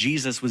before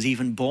Jesus was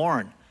even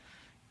born.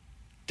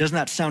 Doesn't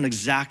that sound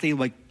exactly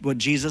like what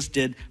Jesus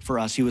did for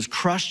us? He was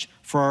crushed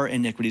for our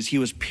iniquities. He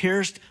was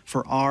pierced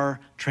for our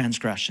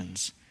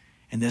transgressions.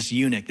 And this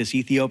eunuch, this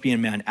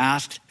Ethiopian man,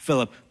 asked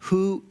Philip,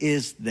 who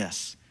is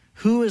this?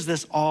 Who is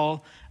this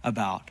all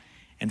about?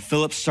 And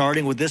Philip,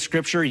 starting with this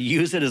scripture,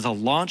 used it as a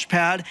launch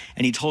pad,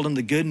 and he told him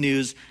the good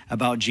news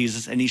about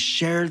Jesus, and he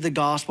shared the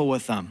gospel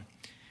with them.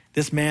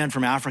 This man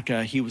from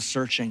Africa, he was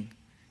searching.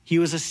 He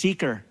was a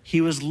seeker.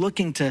 He was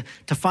looking to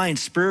find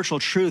spiritual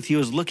truth. He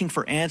was looking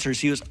for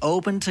answers. He was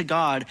open to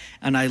God,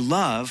 and I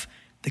love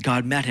that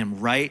God met him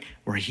right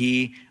where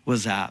he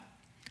was at.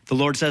 The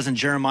Lord says in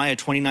Jeremiah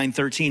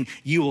 29:13,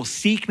 you will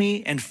seek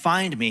me and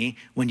find me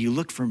when you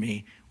look for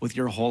me with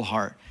your whole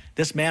heart.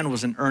 This man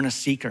was an earnest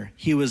seeker.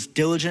 He was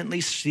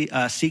diligently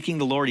seeking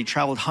the Lord. He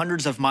traveled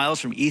hundreds of miles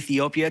from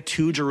Ethiopia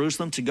to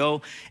Jerusalem to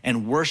go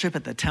and worship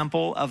at the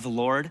temple of the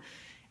Lord.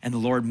 And the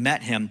Lord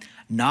met him,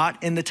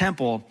 not in the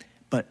temple,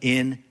 but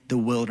in the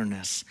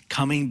wilderness,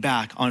 coming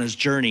back on his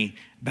journey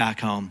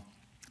back home.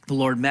 The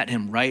Lord met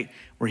him right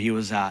where he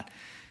was at.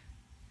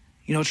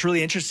 You know, it's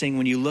really interesting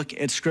when you look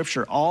at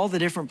scripture, all the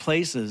different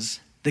places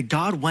that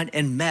God went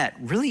and met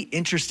really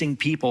interesting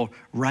people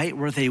right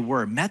where they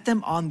were, met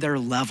them on their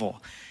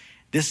level.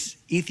 This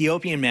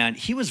Ethiopian man,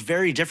 he was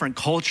very different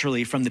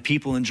culturally from the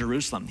people in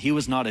Jerusalem. He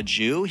was not a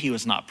Jew. He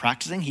was not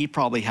practicing. He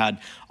probably had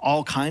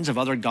all kinds of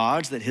other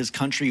gods that his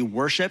country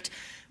worshiped,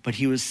 but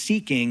he was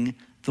seeking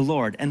the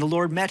Lord, and the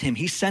Lord met him.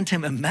 He sent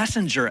him a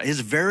messenger, his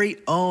very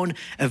own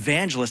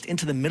evangelist,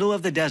 into the middle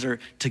of the desert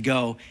to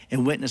go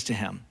and witness to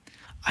him.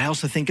 I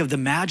also think of the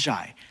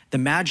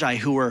Magi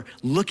who were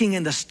looking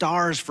in the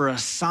stars for a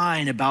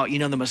sign about,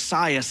 the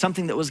Messiah,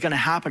 something that was going to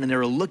happen. And they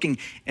were looking,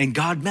 and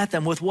God met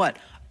them with what?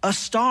 A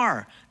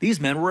star. These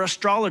men were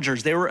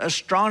astrologers. They were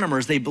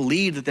astronomers. They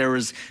believed that there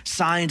was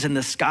signs in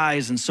the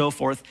skies and so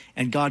forth.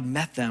 And God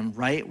met them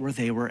right where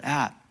they were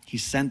at. He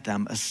sent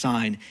them a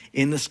sign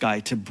in the sky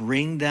to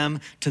bring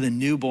them to the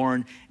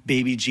newborn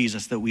baby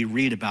Jesus that we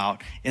read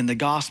about in the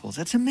Gospels.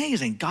 That's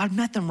amazing. God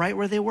met them right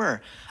where they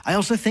were. I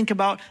also think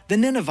about the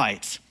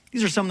Ninevites.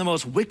 These are some of the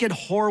most wicked,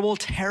 horrible,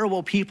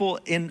 terrible people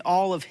in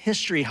all of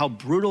history, how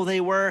brutal they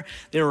were.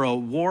 They were a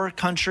war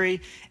country,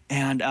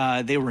 and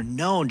they were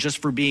known just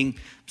for being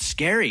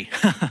scary,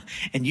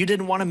 and you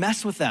didn't want to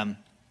mess with them.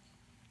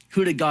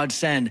 Who did God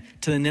send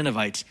to the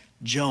Ninevites?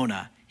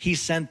 Jonah. He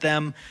sent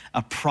them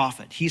a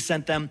prophet. He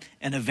sent them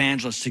an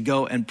evangelist to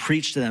go and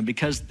preach to them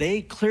because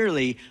they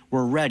clearly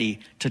were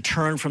ready to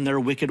turn from their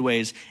wicked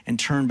ways and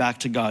turn back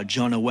to God.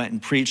 Jonah went and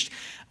preached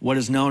what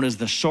is known as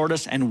the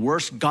shortest and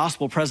worst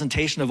gospel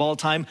presentation of all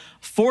time.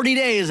 40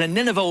 days and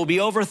Nineveh will be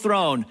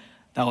overthrown.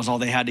 That was all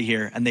they had to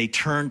hear. And they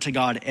turned to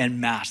God en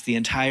masse. The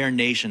entire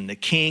nation, the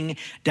king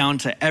down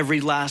to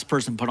every last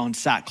person, put on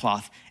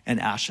sackcloth and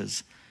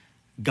ashes.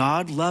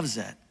 God loves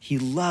it. He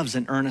loves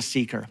an earnest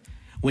seeker.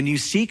 When you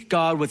seek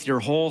God with your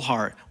whole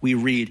heart, we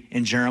read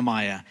in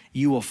Jeremiah,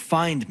 you will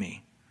find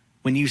me.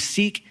 When you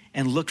seek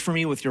and look for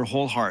me with your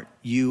whole heart,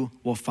 you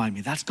will find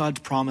me. That's God's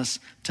promise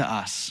to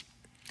us.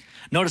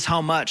 Notice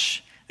how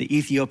much the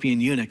Ethiopian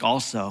eunuch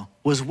also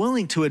was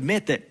willing to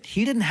admit that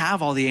he didn't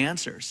have all the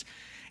answers.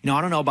 You know,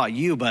 I don't know about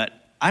you, but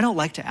I don't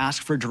like to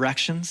ask for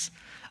directions.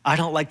 I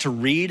don't like to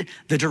read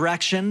the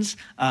directions.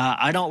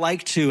 I don't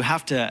like to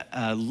have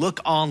to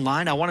look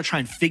online. I want to try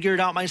and figure it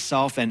out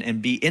myself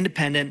and be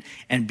independent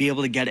and be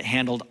able to get it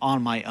handled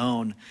on my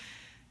own.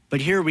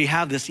 But here we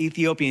have this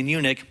Ethiopian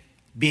eunuch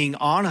being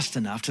honest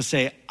enough to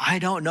say, I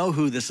don't know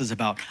who this is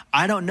about.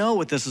 I don't know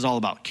what this is all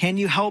about. Can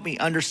you help me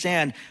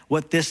understand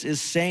what this is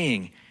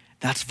saying?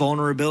 That's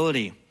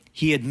vulnerability.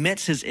 He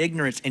admits his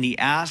ignorance and he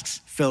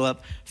asks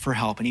Philip for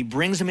help and he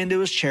brings him into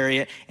his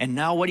chariot. And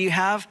now what do you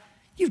have?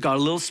 You've got a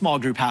little small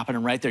group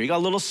happening right there. You got a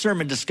little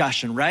sermon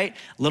discussion, right?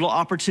 A little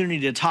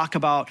opportunity to talk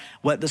about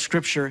what the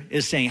scripture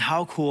is saying.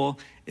 How cool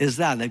is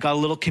that? They've got a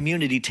little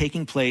community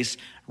taking place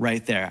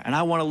right there. And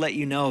I want to let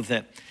you know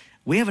that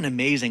we have an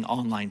amazing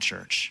online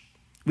church.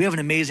 We have an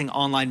amazing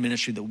online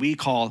ministry that we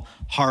call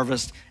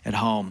Harvest at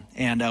Home.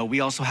 And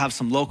we also have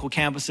some local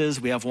campuses.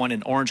 We have one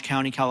in Orange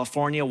County,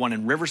 California, one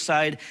in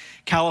Riverside,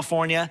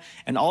 California,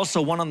 and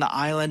also one on the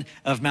island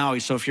of Maui.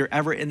 So if you're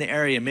ever in the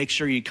area, make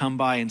sure you come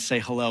by and say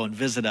hello and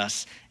visit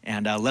us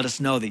and let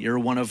us know that you're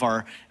one of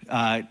our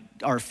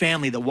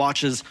family that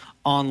watches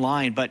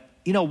online. But,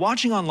 you know,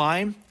 watching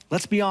online,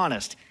 let's be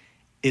honest,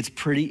 it's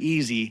pretty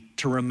easy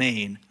to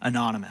remain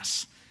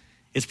anonymous.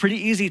 It's pretty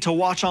easy to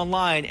watch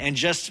online and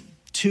just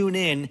tune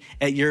in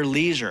at your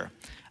leisure.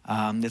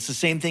 It's the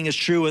same thing is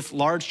true with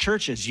large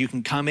churches. You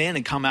can come in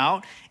and come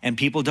out and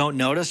people don't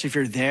notice if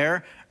you're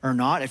there or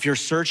not. If you're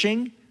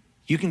searching,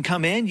 you can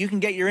come in, you can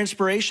get your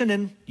inspiration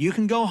and you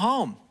can go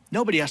home.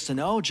 Nobody has to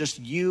know, just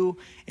you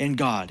and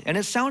God. And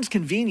it sounds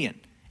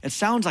convenient. It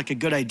sounds like a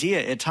good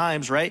idea at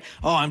times, right?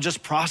 Oh, I'm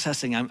just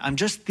processing. I'm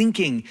just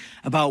thinking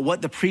about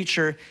what the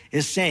preacher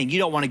is saying. You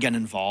don't want to get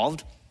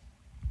involved.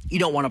 You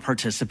don't want to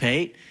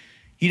participate.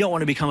 You don't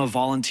want to become a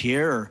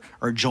volunteer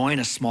or join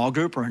a small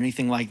group or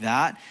anything like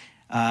that.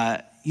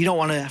 You don't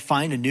want to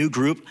find a new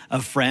group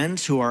of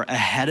friends who are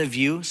ahead of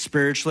you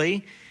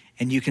spiritually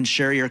and you can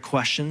share your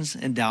questions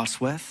and doubts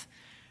with.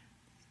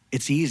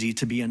 It's easy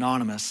to be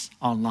anonymous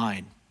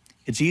online.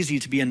 It's easy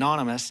to be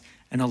anonymous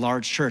in a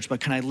large church,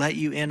 but can I let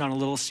you in on a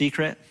little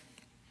secret?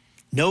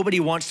 Nobody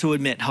wants to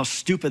admit how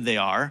stupid they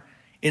are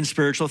in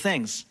spiritual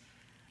things.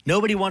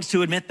 Nobody wants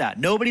to admit that.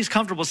 Nobody's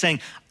comfortable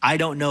saying, I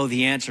don't know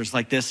the answers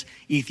like this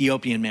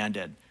Ethiopian man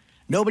did.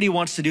 Nobody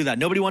wants to do that.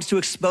 Nobody wants to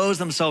expose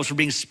themselves for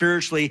being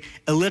spiritually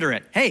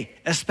illiterate. Hey,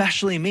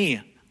 especially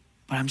me.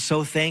 But I'm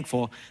so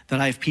thankful that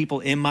I have people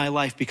in my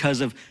life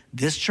because of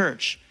this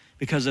church,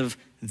 because of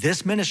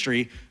this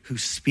ministry who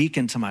speak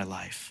into my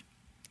life,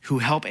 who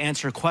help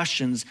answer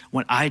questions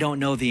when I don't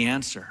know the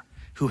answer,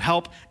 who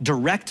help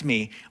direct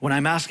me when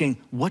I'm asking,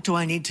 what do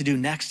I need to do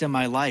next in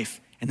my life?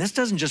 And this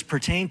doesn't just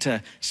pertain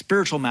to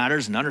spiritual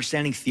matters and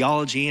understanding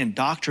theology and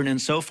doctrine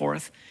and so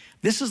forth.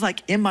 This is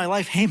like in my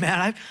life, hey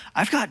man,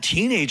 I've got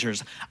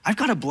teenagers. I've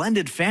got a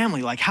blended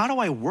family. Like, how do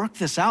I work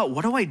this out?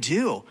 What do I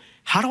do?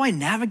 How do I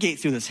navigate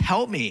through this?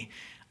 Help me.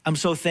 I'm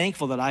so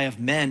thankful that I have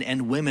men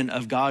and women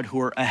of God who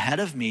are ahead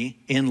of me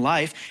in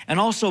life and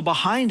also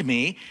behind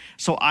me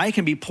so I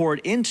can be poured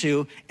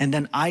into and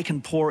then I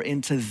can pour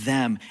into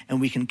them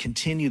and we can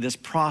continue this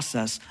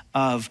process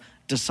of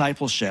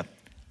discipleship.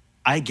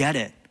 I get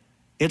it.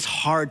 It's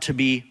hard to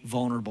be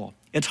vulnerable.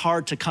 It's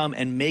hard to come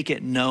and make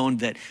it known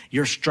that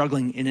you're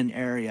struggling in an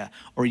area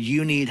or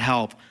you need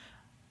help.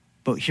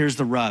 But here's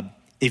the rub.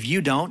 If you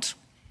don't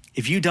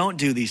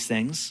do these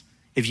things,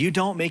 if you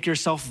don't make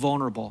yourself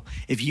vulnerable,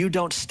 if you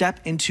don't step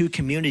into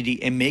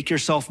community and make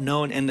yourself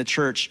known in the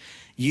church,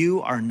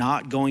 you are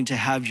not going to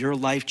have your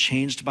life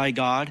changed by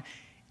God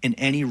in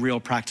any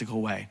real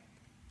practical way.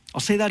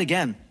 I'll say that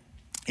again.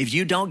 If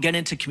you don't get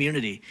into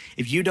community,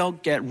 if you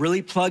don't get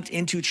really plugged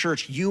into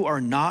church, you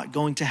are not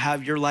going to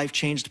have your life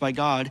changed by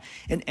God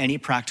in any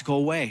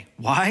practical way.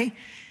 Why?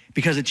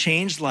 Because a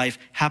changed life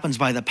happens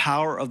by the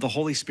power of the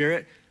Holy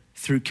Spirit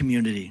through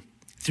community.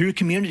 Through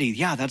community,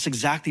 yeah, that's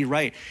exactly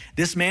right.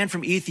 This man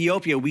from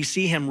Ethiopia, we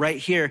see him right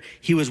here.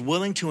 He was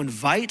willing to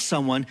invite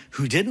someone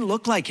who didn't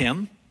look like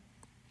him,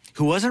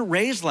 who wasn't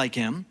raised like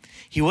him.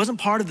 He wasn't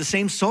part of the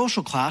same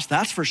social class,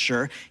 that's for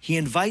sure. He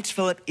invites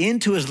Philip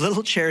into his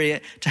little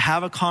chariot to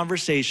have a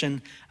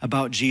conversation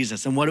about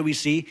Jesus. And what do we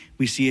see?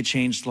 We see a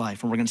changed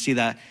life. And we're going to see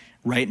that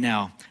right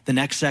now. The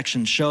next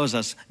section shows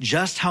us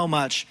just how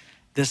much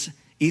this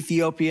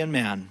Ethiopian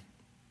man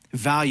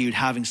valued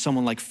having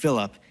someone like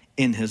Philip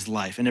in his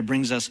life. And it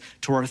brings us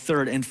to our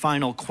third and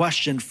final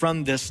question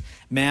from this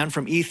man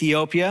from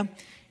Ethiopia.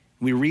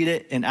 We read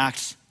it in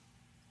Acts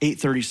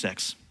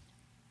 8:36.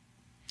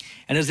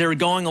 And as they were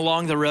going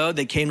along the road,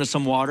 they came to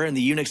some water, and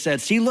the eunuch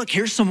said, "See, look,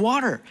 here's some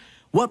water.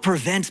 What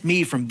prevents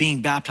me from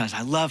being baptized?"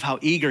 I love how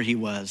eager he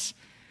was.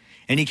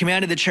 And he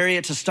commanded the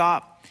chariot to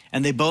stop,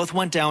 and they both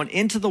went down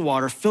into the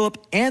water,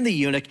 Philip and the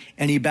eunuch,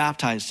 and he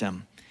baptized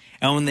him.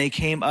 And when they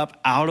came up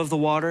out of the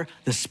water,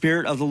 the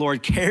Spirit of the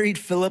Lord carried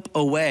Philip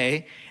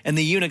away, and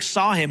the eunuch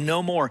saw him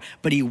no more,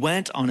 but he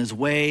went on his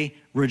way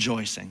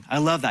rejoicing. I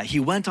love that. He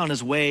went on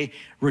his way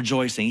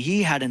rejoicing.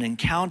 He had an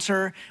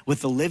encounter with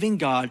the living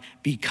God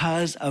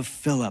because of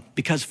Philip,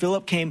 because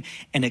Philip came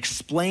and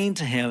explained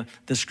to him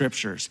the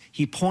scriptures.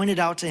 He pointed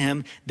out to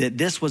him that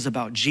this was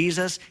about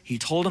Jesus. He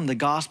told him the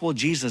gospel.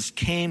 Jesus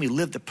came. He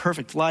lived the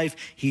perfect life.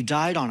 He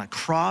died on a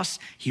cross.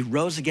 He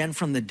rose again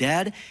from the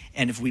dead.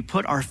 And if we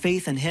put our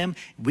faith in him,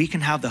 we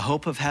can have the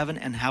hope of heaven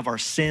and have our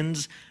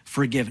sins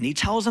forgiven. He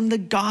tells him the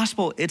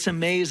gospel. It's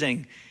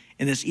amazing.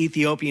 And this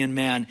Ethiopian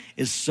man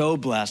is so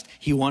blessed.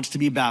 He wants to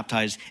be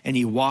baptized, and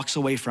he walks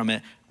away from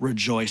it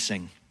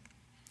rejoicing.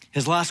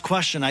 His last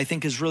question, I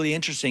think, is really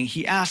interesting.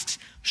 He asks,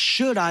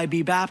 should I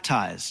be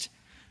baptized?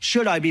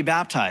 Should I be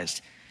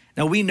baptized?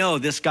 Now, we know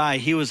this guy,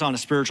 he was on a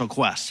spiritual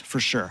quest, for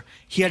sure.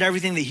 He had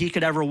everything that he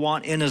could ever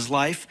want in his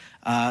life.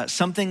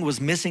 Something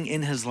was missing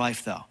in his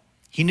life, though.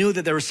 He knew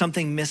that there was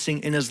something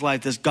missing in his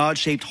life, this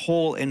God-shaped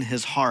hole in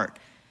his heart.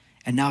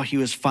 And now he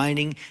was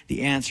finding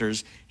the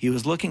answers he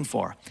was looking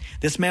for.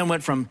 This man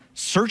went from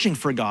searching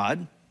for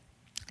God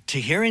to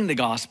hearing the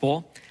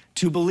gospel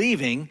to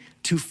believing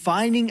to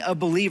finding a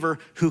believer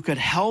who could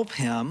help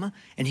him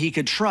and he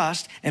could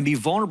trust and be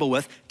vulnerable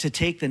with to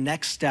take the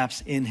next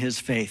steps in his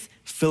faith.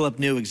 Philip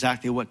knew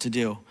exactly what to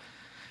do.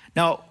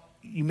 Now,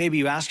 maybe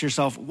you ask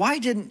yourself, why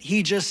didn't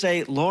he just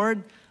say,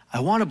 "Lord,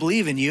 I want to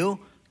believe in you.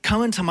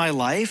 Come into my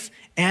life,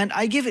 and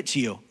I give it to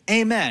you.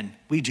 Amen."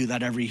 We do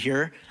that every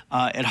year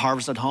at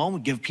Harvest at Home. We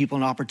give people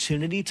an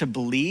opportunity to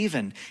believe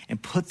and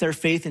put their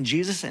faith in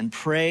Jesus and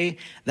pray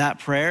that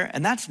prayer.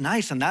 And that's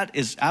nice, and that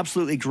is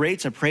absolutely great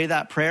to pray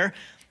that prayer.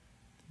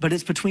 But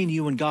it's between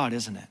you and God,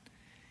 isn't it?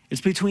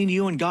 It's between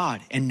you and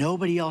God, and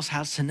nobody else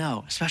has to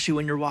know, especially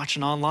when you're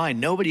watching online.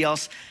 Nobody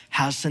else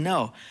has to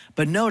know.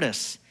 But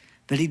notice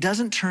that he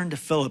doesn't turn to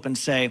Philip and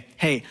say,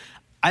 "Hey,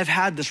 I've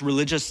had this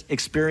religious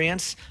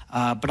experience,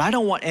 but I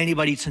don't want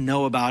anybody to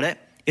know about it.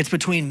 It's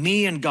between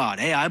me and God.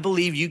 Hey, I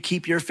believe you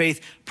keep your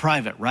faith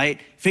private," right?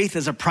 Faith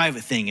is a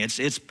private thing.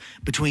 It's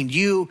between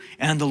you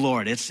and the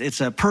Lord. It's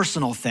a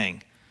personal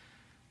thing.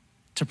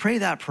 To pray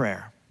that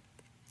prayer,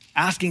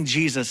 asking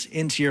Jesus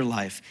into your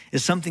life,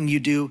 is something you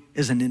do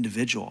as an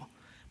individual.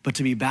 But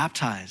to be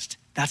baptized,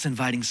 that's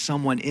inviting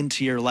someone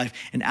into your life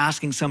and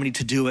asking somebody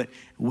to do it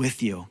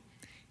with you.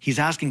 He's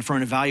asking for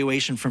an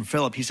evaluation from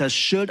Philip. He says,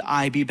 should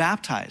I be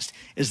baptized?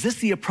 Is this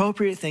the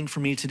appropriate thing for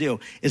me to do?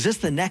 Is this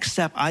the next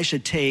step I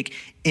should take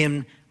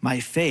in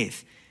my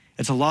faith?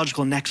 It's a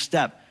logical next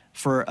step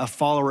for a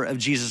follower of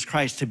Jesus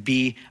Christ to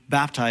be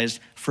baptized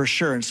for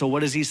sure. And so what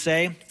does he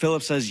say?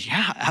 Philip says,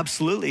 yeah,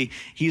 absolutely.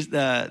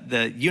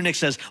 The eunuch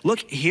says,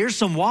 "Look, here's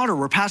some water.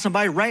 We're passing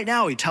by right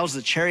now." He tells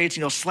the chariots,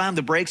 slam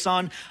the brakes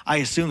on. I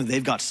assume that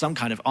they've got some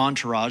kind of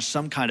entourage,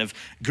 some kind of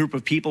group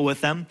of people with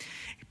them.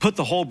 Put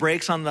the whole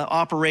brakes on the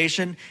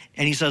operation,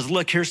 and he says,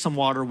 "Look, here's some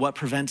water. What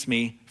prevents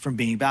me from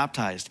being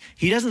baptized?"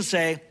 He doesn't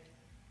say,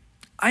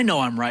 "I know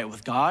I'm right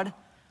with God.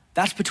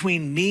 That's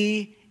between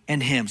me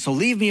and him, so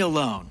leave me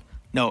alone."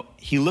 No,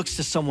 he looks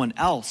to someone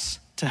else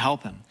to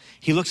help him.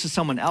 He looks to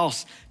someone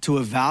else to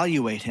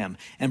evaluate him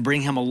and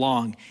bring him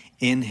along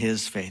in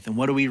his faith. And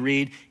what do we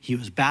read? He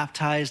was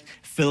baptized.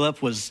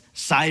 Philip was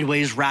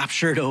sideways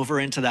raptured over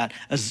into that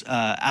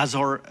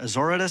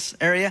Azotus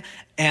area,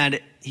 and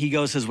he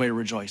goes his way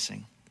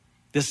rejoicing.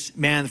 This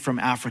man from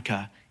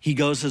Africa, he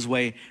goes his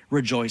way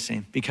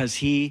rejoicing because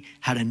he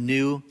had a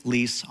new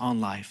lease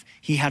on life.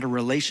 He had a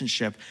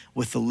relationship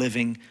with the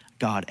living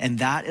God. And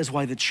that is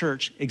why the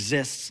church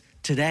exists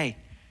today.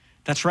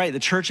 That's right. The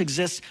church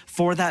exists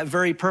for that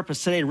very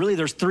purpose today. Really,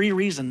 there's three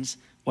reasons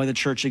why the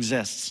church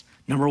exists.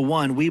 Number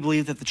one, we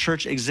believe that the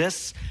church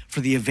exists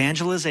for the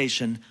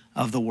evangelization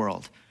of the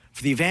world.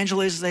 For the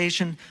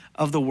evangelization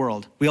of the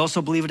world. We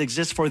also believe it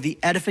exists for the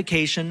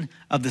edification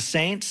of the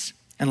saints.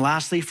 And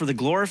lastly, for the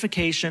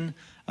glorification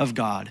of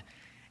God.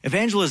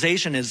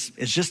 Evangelization is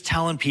just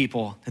telling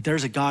people that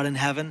there's a God in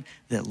heaven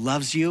that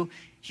loves you.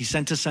 He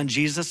sent his son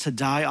Jesus to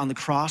die on the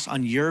cross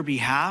on your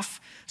behalf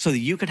so that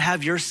you could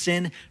have your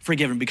sin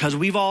forgiven, because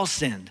we've all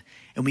sinned.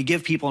 And we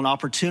give people an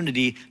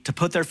opportunity to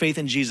put their faith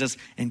in Jesus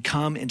and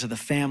come into the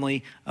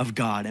family of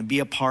God and be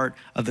a part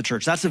of the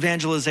church. That's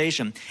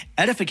evangelization.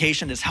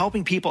 Edification is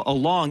helping people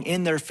along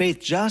in their faith,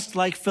 just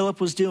like Philip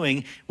was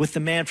doing with the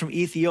man from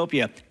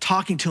Ethiopia,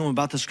 talking to him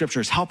about the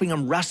scriptures, helping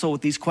him wrestle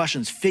with these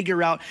questions,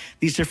 figure out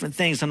these different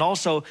things, and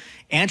also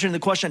answering the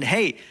question,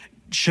 hey,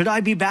 should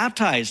I be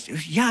baptized?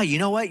 Yeah, you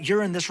know what?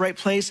 You're in this right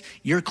place.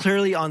 You're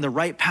clearly on the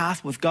right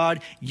path with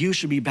God. You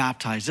should be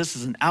baptized. This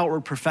is an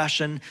outward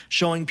profession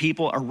showing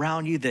people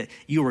around you that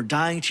you are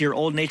dying to your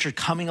old nature,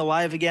 coming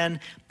alive again.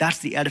 That's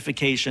the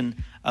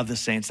edification of the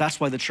saints. That's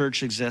why the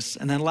church exists.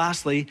 And then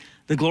lastly,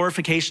 the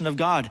glorification of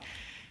God.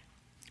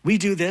 We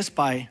do this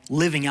by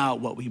living out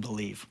what we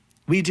believe.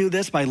 We do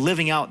this by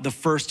living out the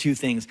first two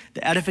things,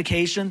 the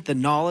edification, the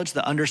knowledge,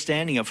 the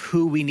understanding of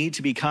who we need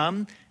to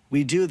become.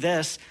 We do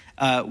this,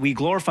 we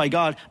glorify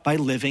God by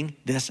living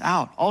this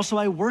out. Also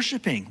by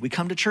worshiping. We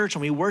come to church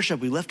and we worship,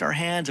 we lift our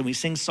hands and we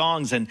sing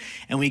songs and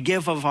we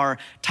give of our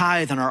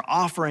tithe and our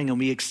offering and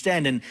we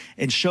extend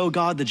and show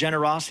God the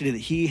generosity that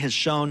he has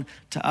shown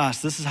to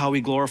us. This is how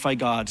we glorify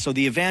God. So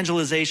the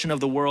evangelization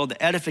of the world,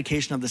 the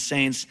edification of the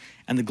saints,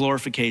 and the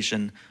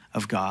glorification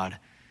of God.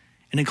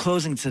 And in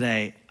closing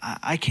today,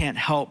 I can't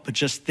help but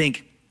just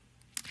think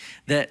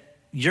that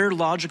your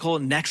logical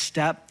next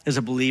step as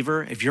a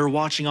believer, if you're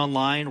watching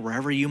online,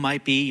 wherever you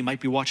might be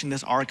watching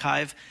this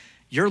archive,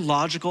 your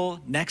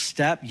logical next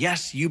step,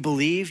 yes, you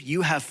believe,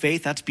 you have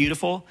faith, that's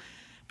beautiful,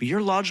 but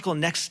your logical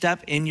next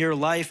step in your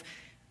life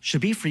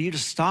should be for you to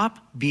stop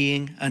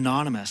being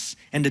anonymous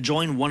and to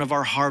join one of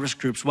our harvest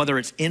groups, whether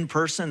it's in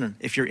person,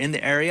 if you're in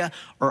the area,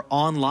 or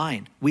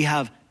online. We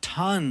have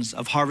tons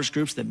of harvest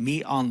groups that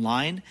meet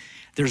online.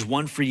 There's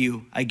one for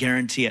you, I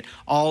guarantee it.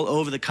 All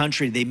over the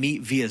country, they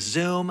meet via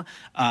Zoom.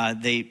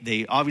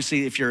 They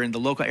obviously, if you're in the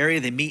local area,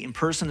 they meet in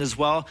person as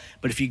well.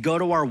 But if you go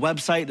to our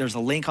website, there's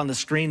a link on the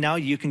screen now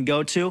you can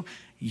go to.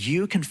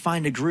 You can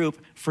find a group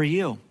for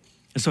you.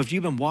 And so if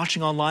you've been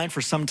watching online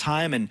for some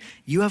time and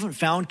you haven't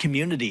found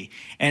community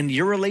and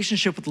your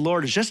relationship with the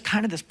Lord is just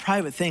kind of this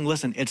private thing,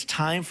 listen, it's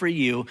time for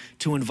you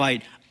to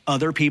invite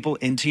other people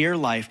into your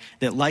life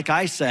that, like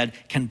I said,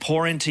 can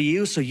pour into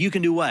you so you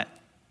can do what?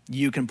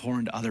 You can pour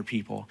into other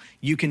people.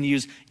 You can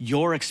use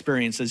your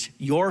experiences,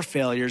 your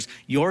failures,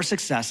 your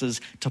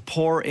successes to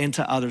pour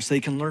into others so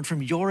they can learn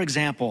from your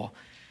example.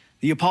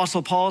 The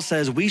Apostle Paul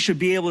says we should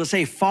be able to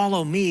say,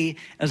 follow me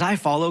as I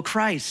follow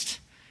Christ.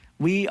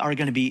 We are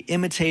going to be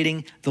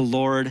imitating the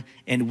Lord,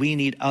 and we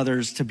need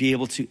others to be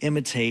able to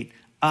imitate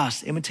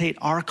us, imitate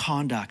our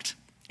conduct.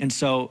 And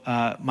so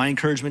my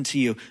encouragement to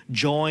you,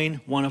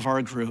 join one of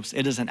our groups.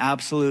 It is an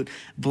absolute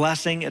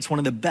blessing. It's one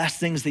of the best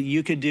things that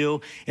you could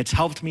do. It's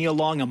helped me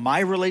along in my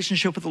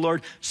relationship with the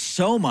Lord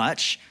so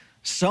much.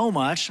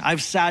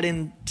 I've sat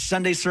in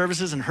Sunday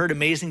services and heard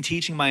amazing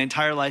teaching my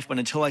entire life, but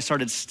until I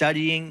started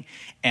studying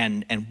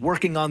and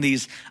working on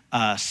these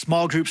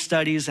small group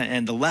studies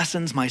and the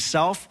lessons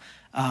myself,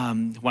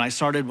 when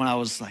I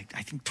was like,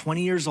 I think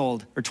 20 years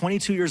old or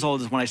 22 years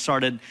old is when I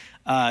started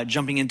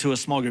jumping into a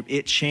small group.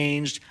 It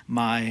changed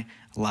my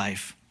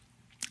life.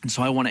 And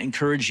so I want to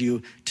encourage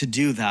you to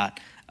do that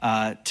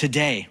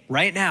today,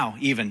 right now,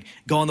 even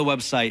go on the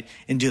website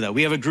and do that.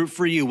 We have a group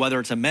for you, whether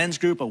it's a men's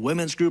group, a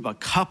women's group, a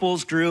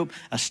couples group,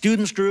 a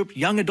students group,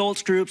 young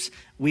adults groups.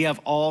 We have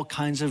all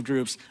kinds of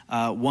groups,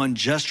 one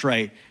just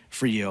right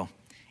for you.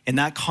 In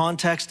that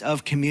context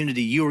of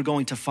community, you are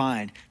going to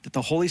find that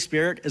the Holy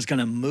Spirit is going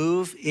to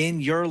move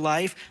in your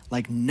life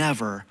like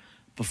never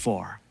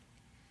before.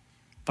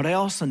 But I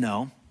also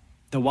know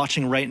that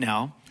watching right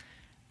now,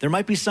 there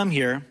might be some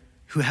here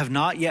who have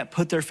not yet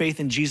put their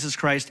faith in Jesus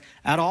Christ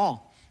at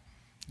all.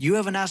 You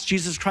haven't asked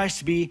Jesus Christ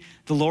to be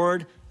the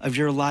Lord of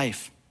your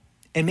life.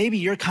 And maybe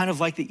you're kind of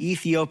like the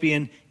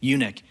Ethiopian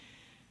eunuch.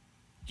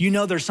 You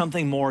know there's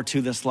something more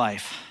to this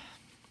life.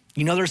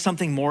 You know there's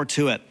something more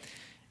to it.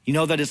 You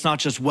know that it's not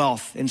just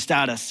wealth and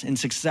status and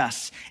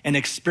success and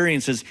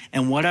experiences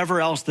and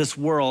whatever else this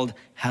world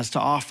has to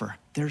offer.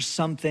 There's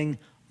something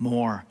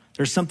more.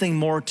 There's something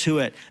more to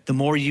it. The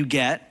more you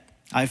get,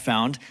 I've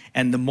found,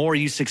 and the more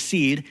you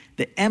succeed,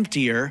 the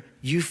emptier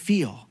you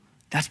feel.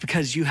 That's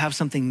because you have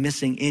something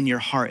missing in your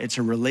heart. It's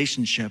a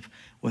relationship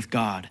with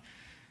God.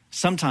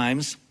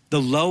 Sometimes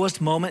the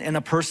lowest moment in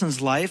a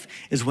person's life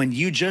is when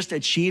you just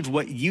achieved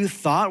what you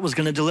thought was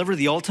going to deliver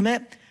the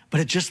ultimate, but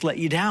it just let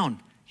you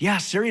down. Yeah,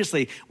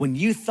 seriously, when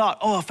you thought,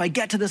 oh, if I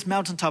get to this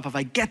mountaintop, if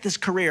I get this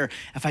career,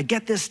 if I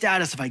get this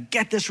status, if I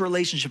get this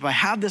relationship, if I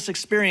have this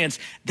experience,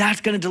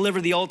 that's going to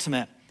deliver the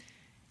ultimate.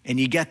 And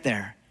you get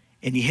there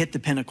and you hit the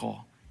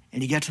pinnacle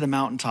and you get to the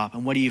mountaintop.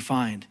 And what do you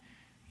find?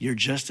 You're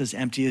just as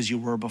empty as you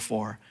were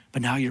before,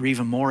 but now you're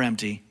even more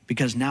empty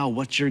because now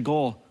what's your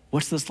goal?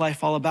 What's this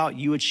life all about?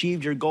 You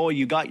achieved your goal.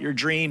 You got your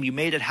dream. You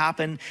made it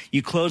happen.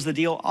 You closed the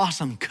deal.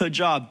 Awesome. Good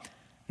job.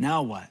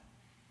 Now what?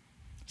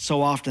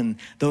 So often,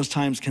 those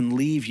times can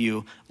leave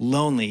you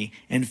lonely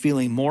and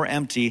feeling more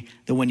empty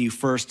than when you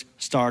first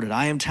started.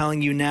 I am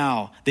telling you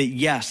now that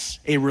yes,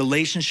 a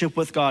relationship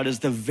with God is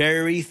the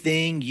very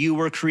thing you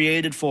were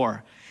created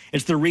for.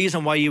 It's the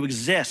reason why you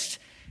exist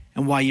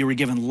and why you were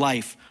given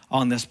life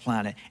on this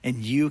planet. And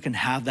you can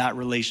have that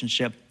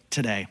relationship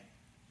today.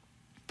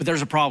 But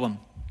there's a problem.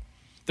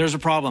 There's a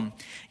problem.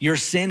 Your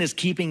sin is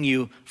keeping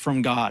you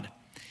from God.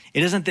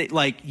 It isn't that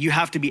like you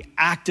have to be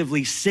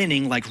actively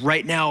sinning, like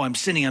right now I'm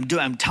sinning,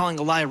 I'm telling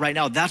a lie right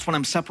now. That's when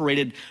I'm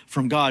separated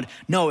from God.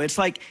 No, it's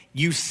like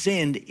you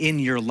sinned in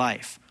your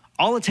life.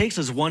 All it takes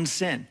is one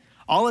sin.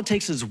 All it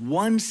takes is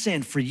one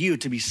sin for you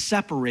to be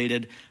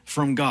separated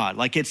from God.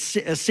 Like it's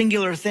a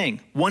singular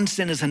thing. One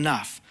sin is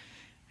enough.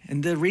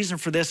 And the reason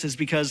for this is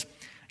because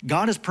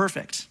God is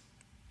perfect.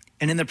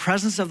 And in the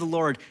presence of the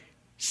Lord,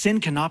 sin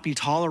cannot be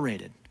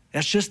tolerated.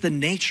 That's just the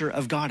nature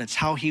of God. It's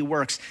how he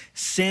works.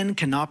 Sin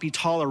cannot be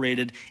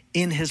tolerated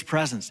in his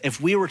presence.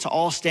 If we were to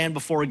all stand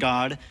before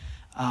God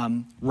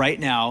right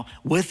now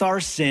with our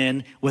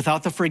sin,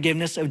 without the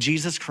forgiveness of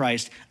Jesus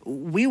Christ,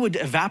 we would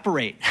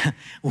evaporate.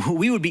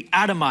 We would be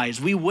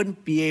atomized. We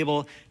wouldn't be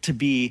able to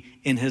be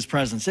in his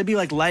presence. It'd be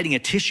like lighting a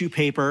tissue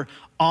paper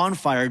on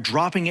fire,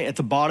 dropping it at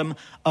the bottom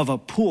of a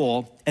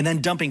pool, and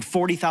then dumping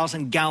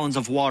 40,000 gallons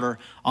of water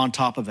on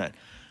top of it.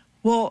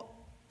 Well,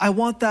 I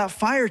want that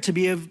fire to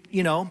be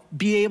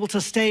able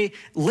to stay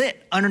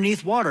lit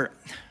underneath water.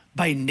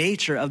 By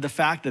nature of the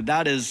fact that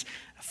that is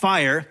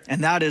fire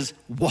and that is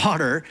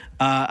water.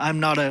 I'm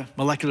not a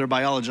molecular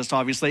biologist,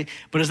 obviously,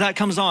 but as that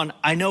comes on,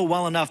 I know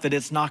well enough that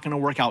it's not going to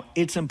work out.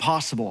 It's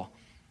impossible.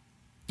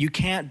 You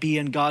can't be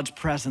in God's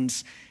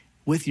presence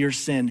with your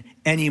sin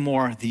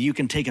anymore that you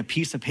can take a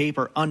piece of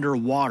paper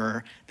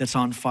underwater that's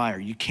on fire.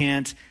 You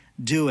can't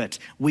do it.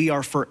 We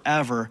are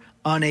forever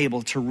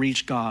unable to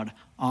reach God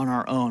on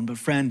our own. But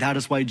friend, that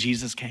is why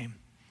Jesus came.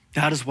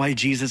 That is why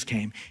Jesus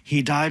came.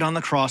 He died on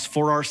the cross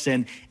for our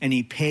sin, and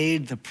he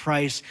paid the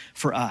price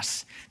for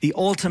us, the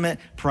ultimate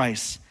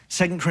price.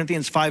 2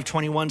 Corinthians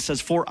 5:21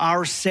 says, "For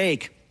our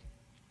sake,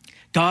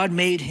 God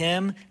made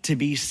him to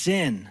be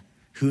sin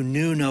who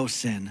knew no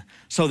sin,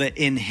 so that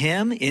in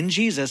him, in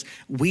Jesus,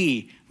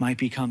 we might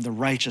become the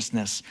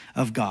righteousness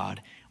of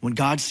God." When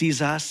God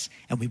sees us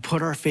and we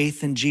put our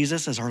faith in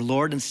Jesus as our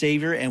Lord and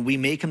Savior, and we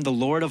make him the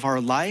Lord of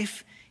our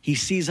life, he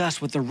sees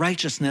us with the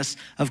righteousness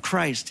of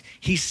Christ.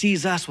 He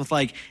sees us with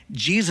like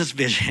Jesus'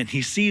 vision.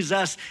 He sees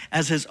us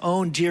as his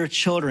own dear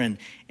children,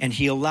 and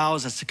he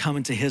allows us to come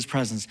into his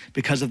presence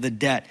because of the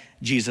debt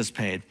Jesus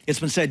paid. It's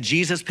been said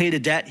Jesus paid a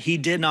debt he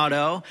did not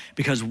owe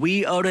because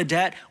we owed a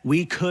debt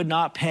we could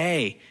not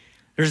pay.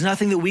 There's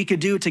nothing that we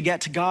could do to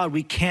get to God.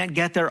 We can't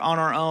get there on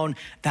our own.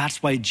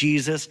 That's why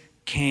Jesus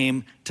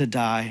came to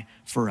die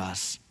for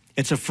us.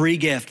 It's a free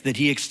gift that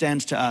he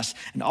extends to us.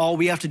 And all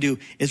we have to do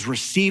is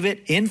receive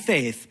it in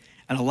faith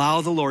and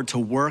allow the Lord to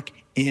work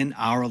in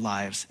our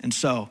lives. And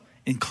so,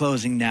 in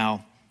closing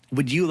now,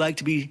 would you like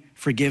to be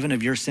forgiven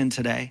of your sin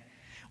today?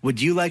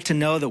 Would you like to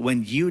know that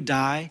when you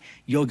die,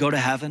 you'll go to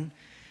heaven?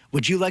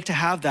 Would you like to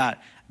have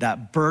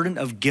that burden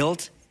of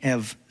guilt,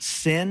 of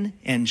sin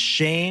and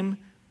shame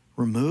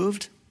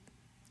removed?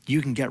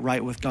 You can get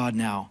right with God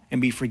now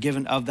and be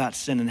forgiven of that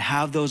sin and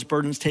have those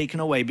burdens taken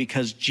away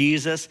because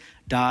Jesus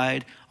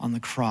died on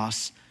the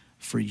cross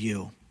for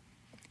you.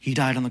 He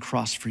died on the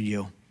cross for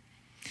you.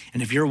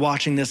 And if you're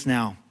watching this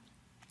now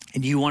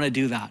and you want to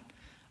do that,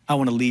 I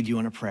want to lead you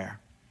in a prayer.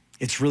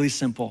 It's really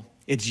simple.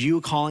 It's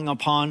you calling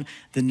upon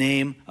the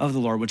name of the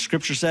Lord, which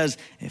scripture says,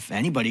 if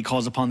anybody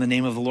calls upon the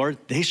name of the Lord,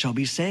 they shall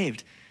be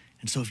saved.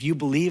 And so if you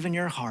believe in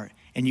your heart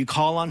and you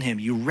call on him,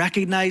 you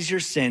recognize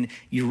your sin,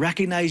 you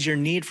recognize your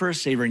need for a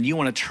savior, and you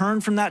want to turn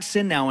from that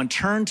sin now and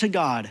turn to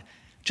God,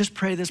 just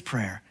pray this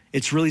prayer.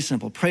 It's really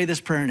simple. Pray this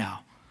prayer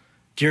now.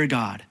 Dear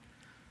God,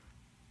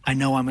 I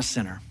know I'm a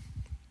sinner,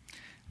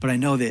 but I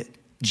know that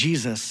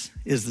Jesus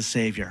is the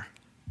Savior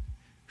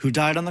who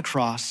died on the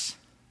cross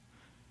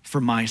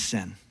for my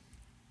sin.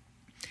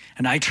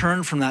 And I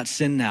turn from that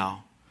sin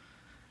now,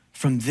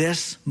 from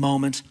this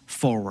moment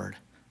forward.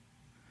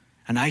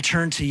 And I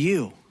turn to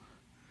you,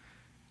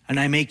 and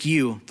I make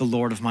you the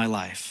Lord of my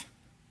life.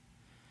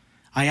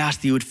 I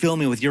ask that you would fill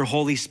me with your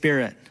Holy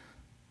Spirit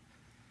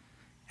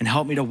and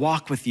help me to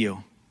walk with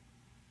you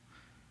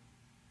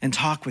and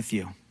talk with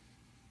you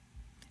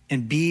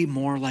and be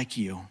more like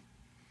you.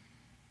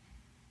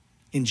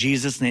 In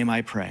Jesus' name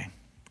I pray.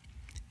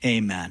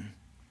 Amen.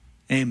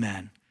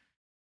 Amen.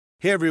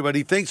 Hey,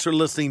 everybody. Thanks for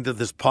listening to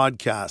this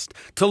podcast.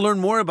 To learn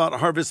more about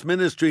Harvest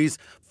Ministries,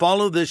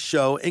 follow this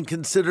show and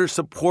consider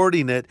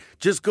supporting it.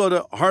 Just go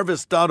to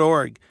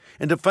harvest.org.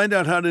 And to find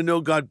out how to know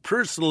God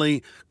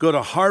personally, go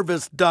to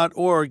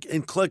harvest.org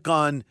and click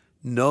on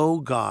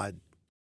Know God.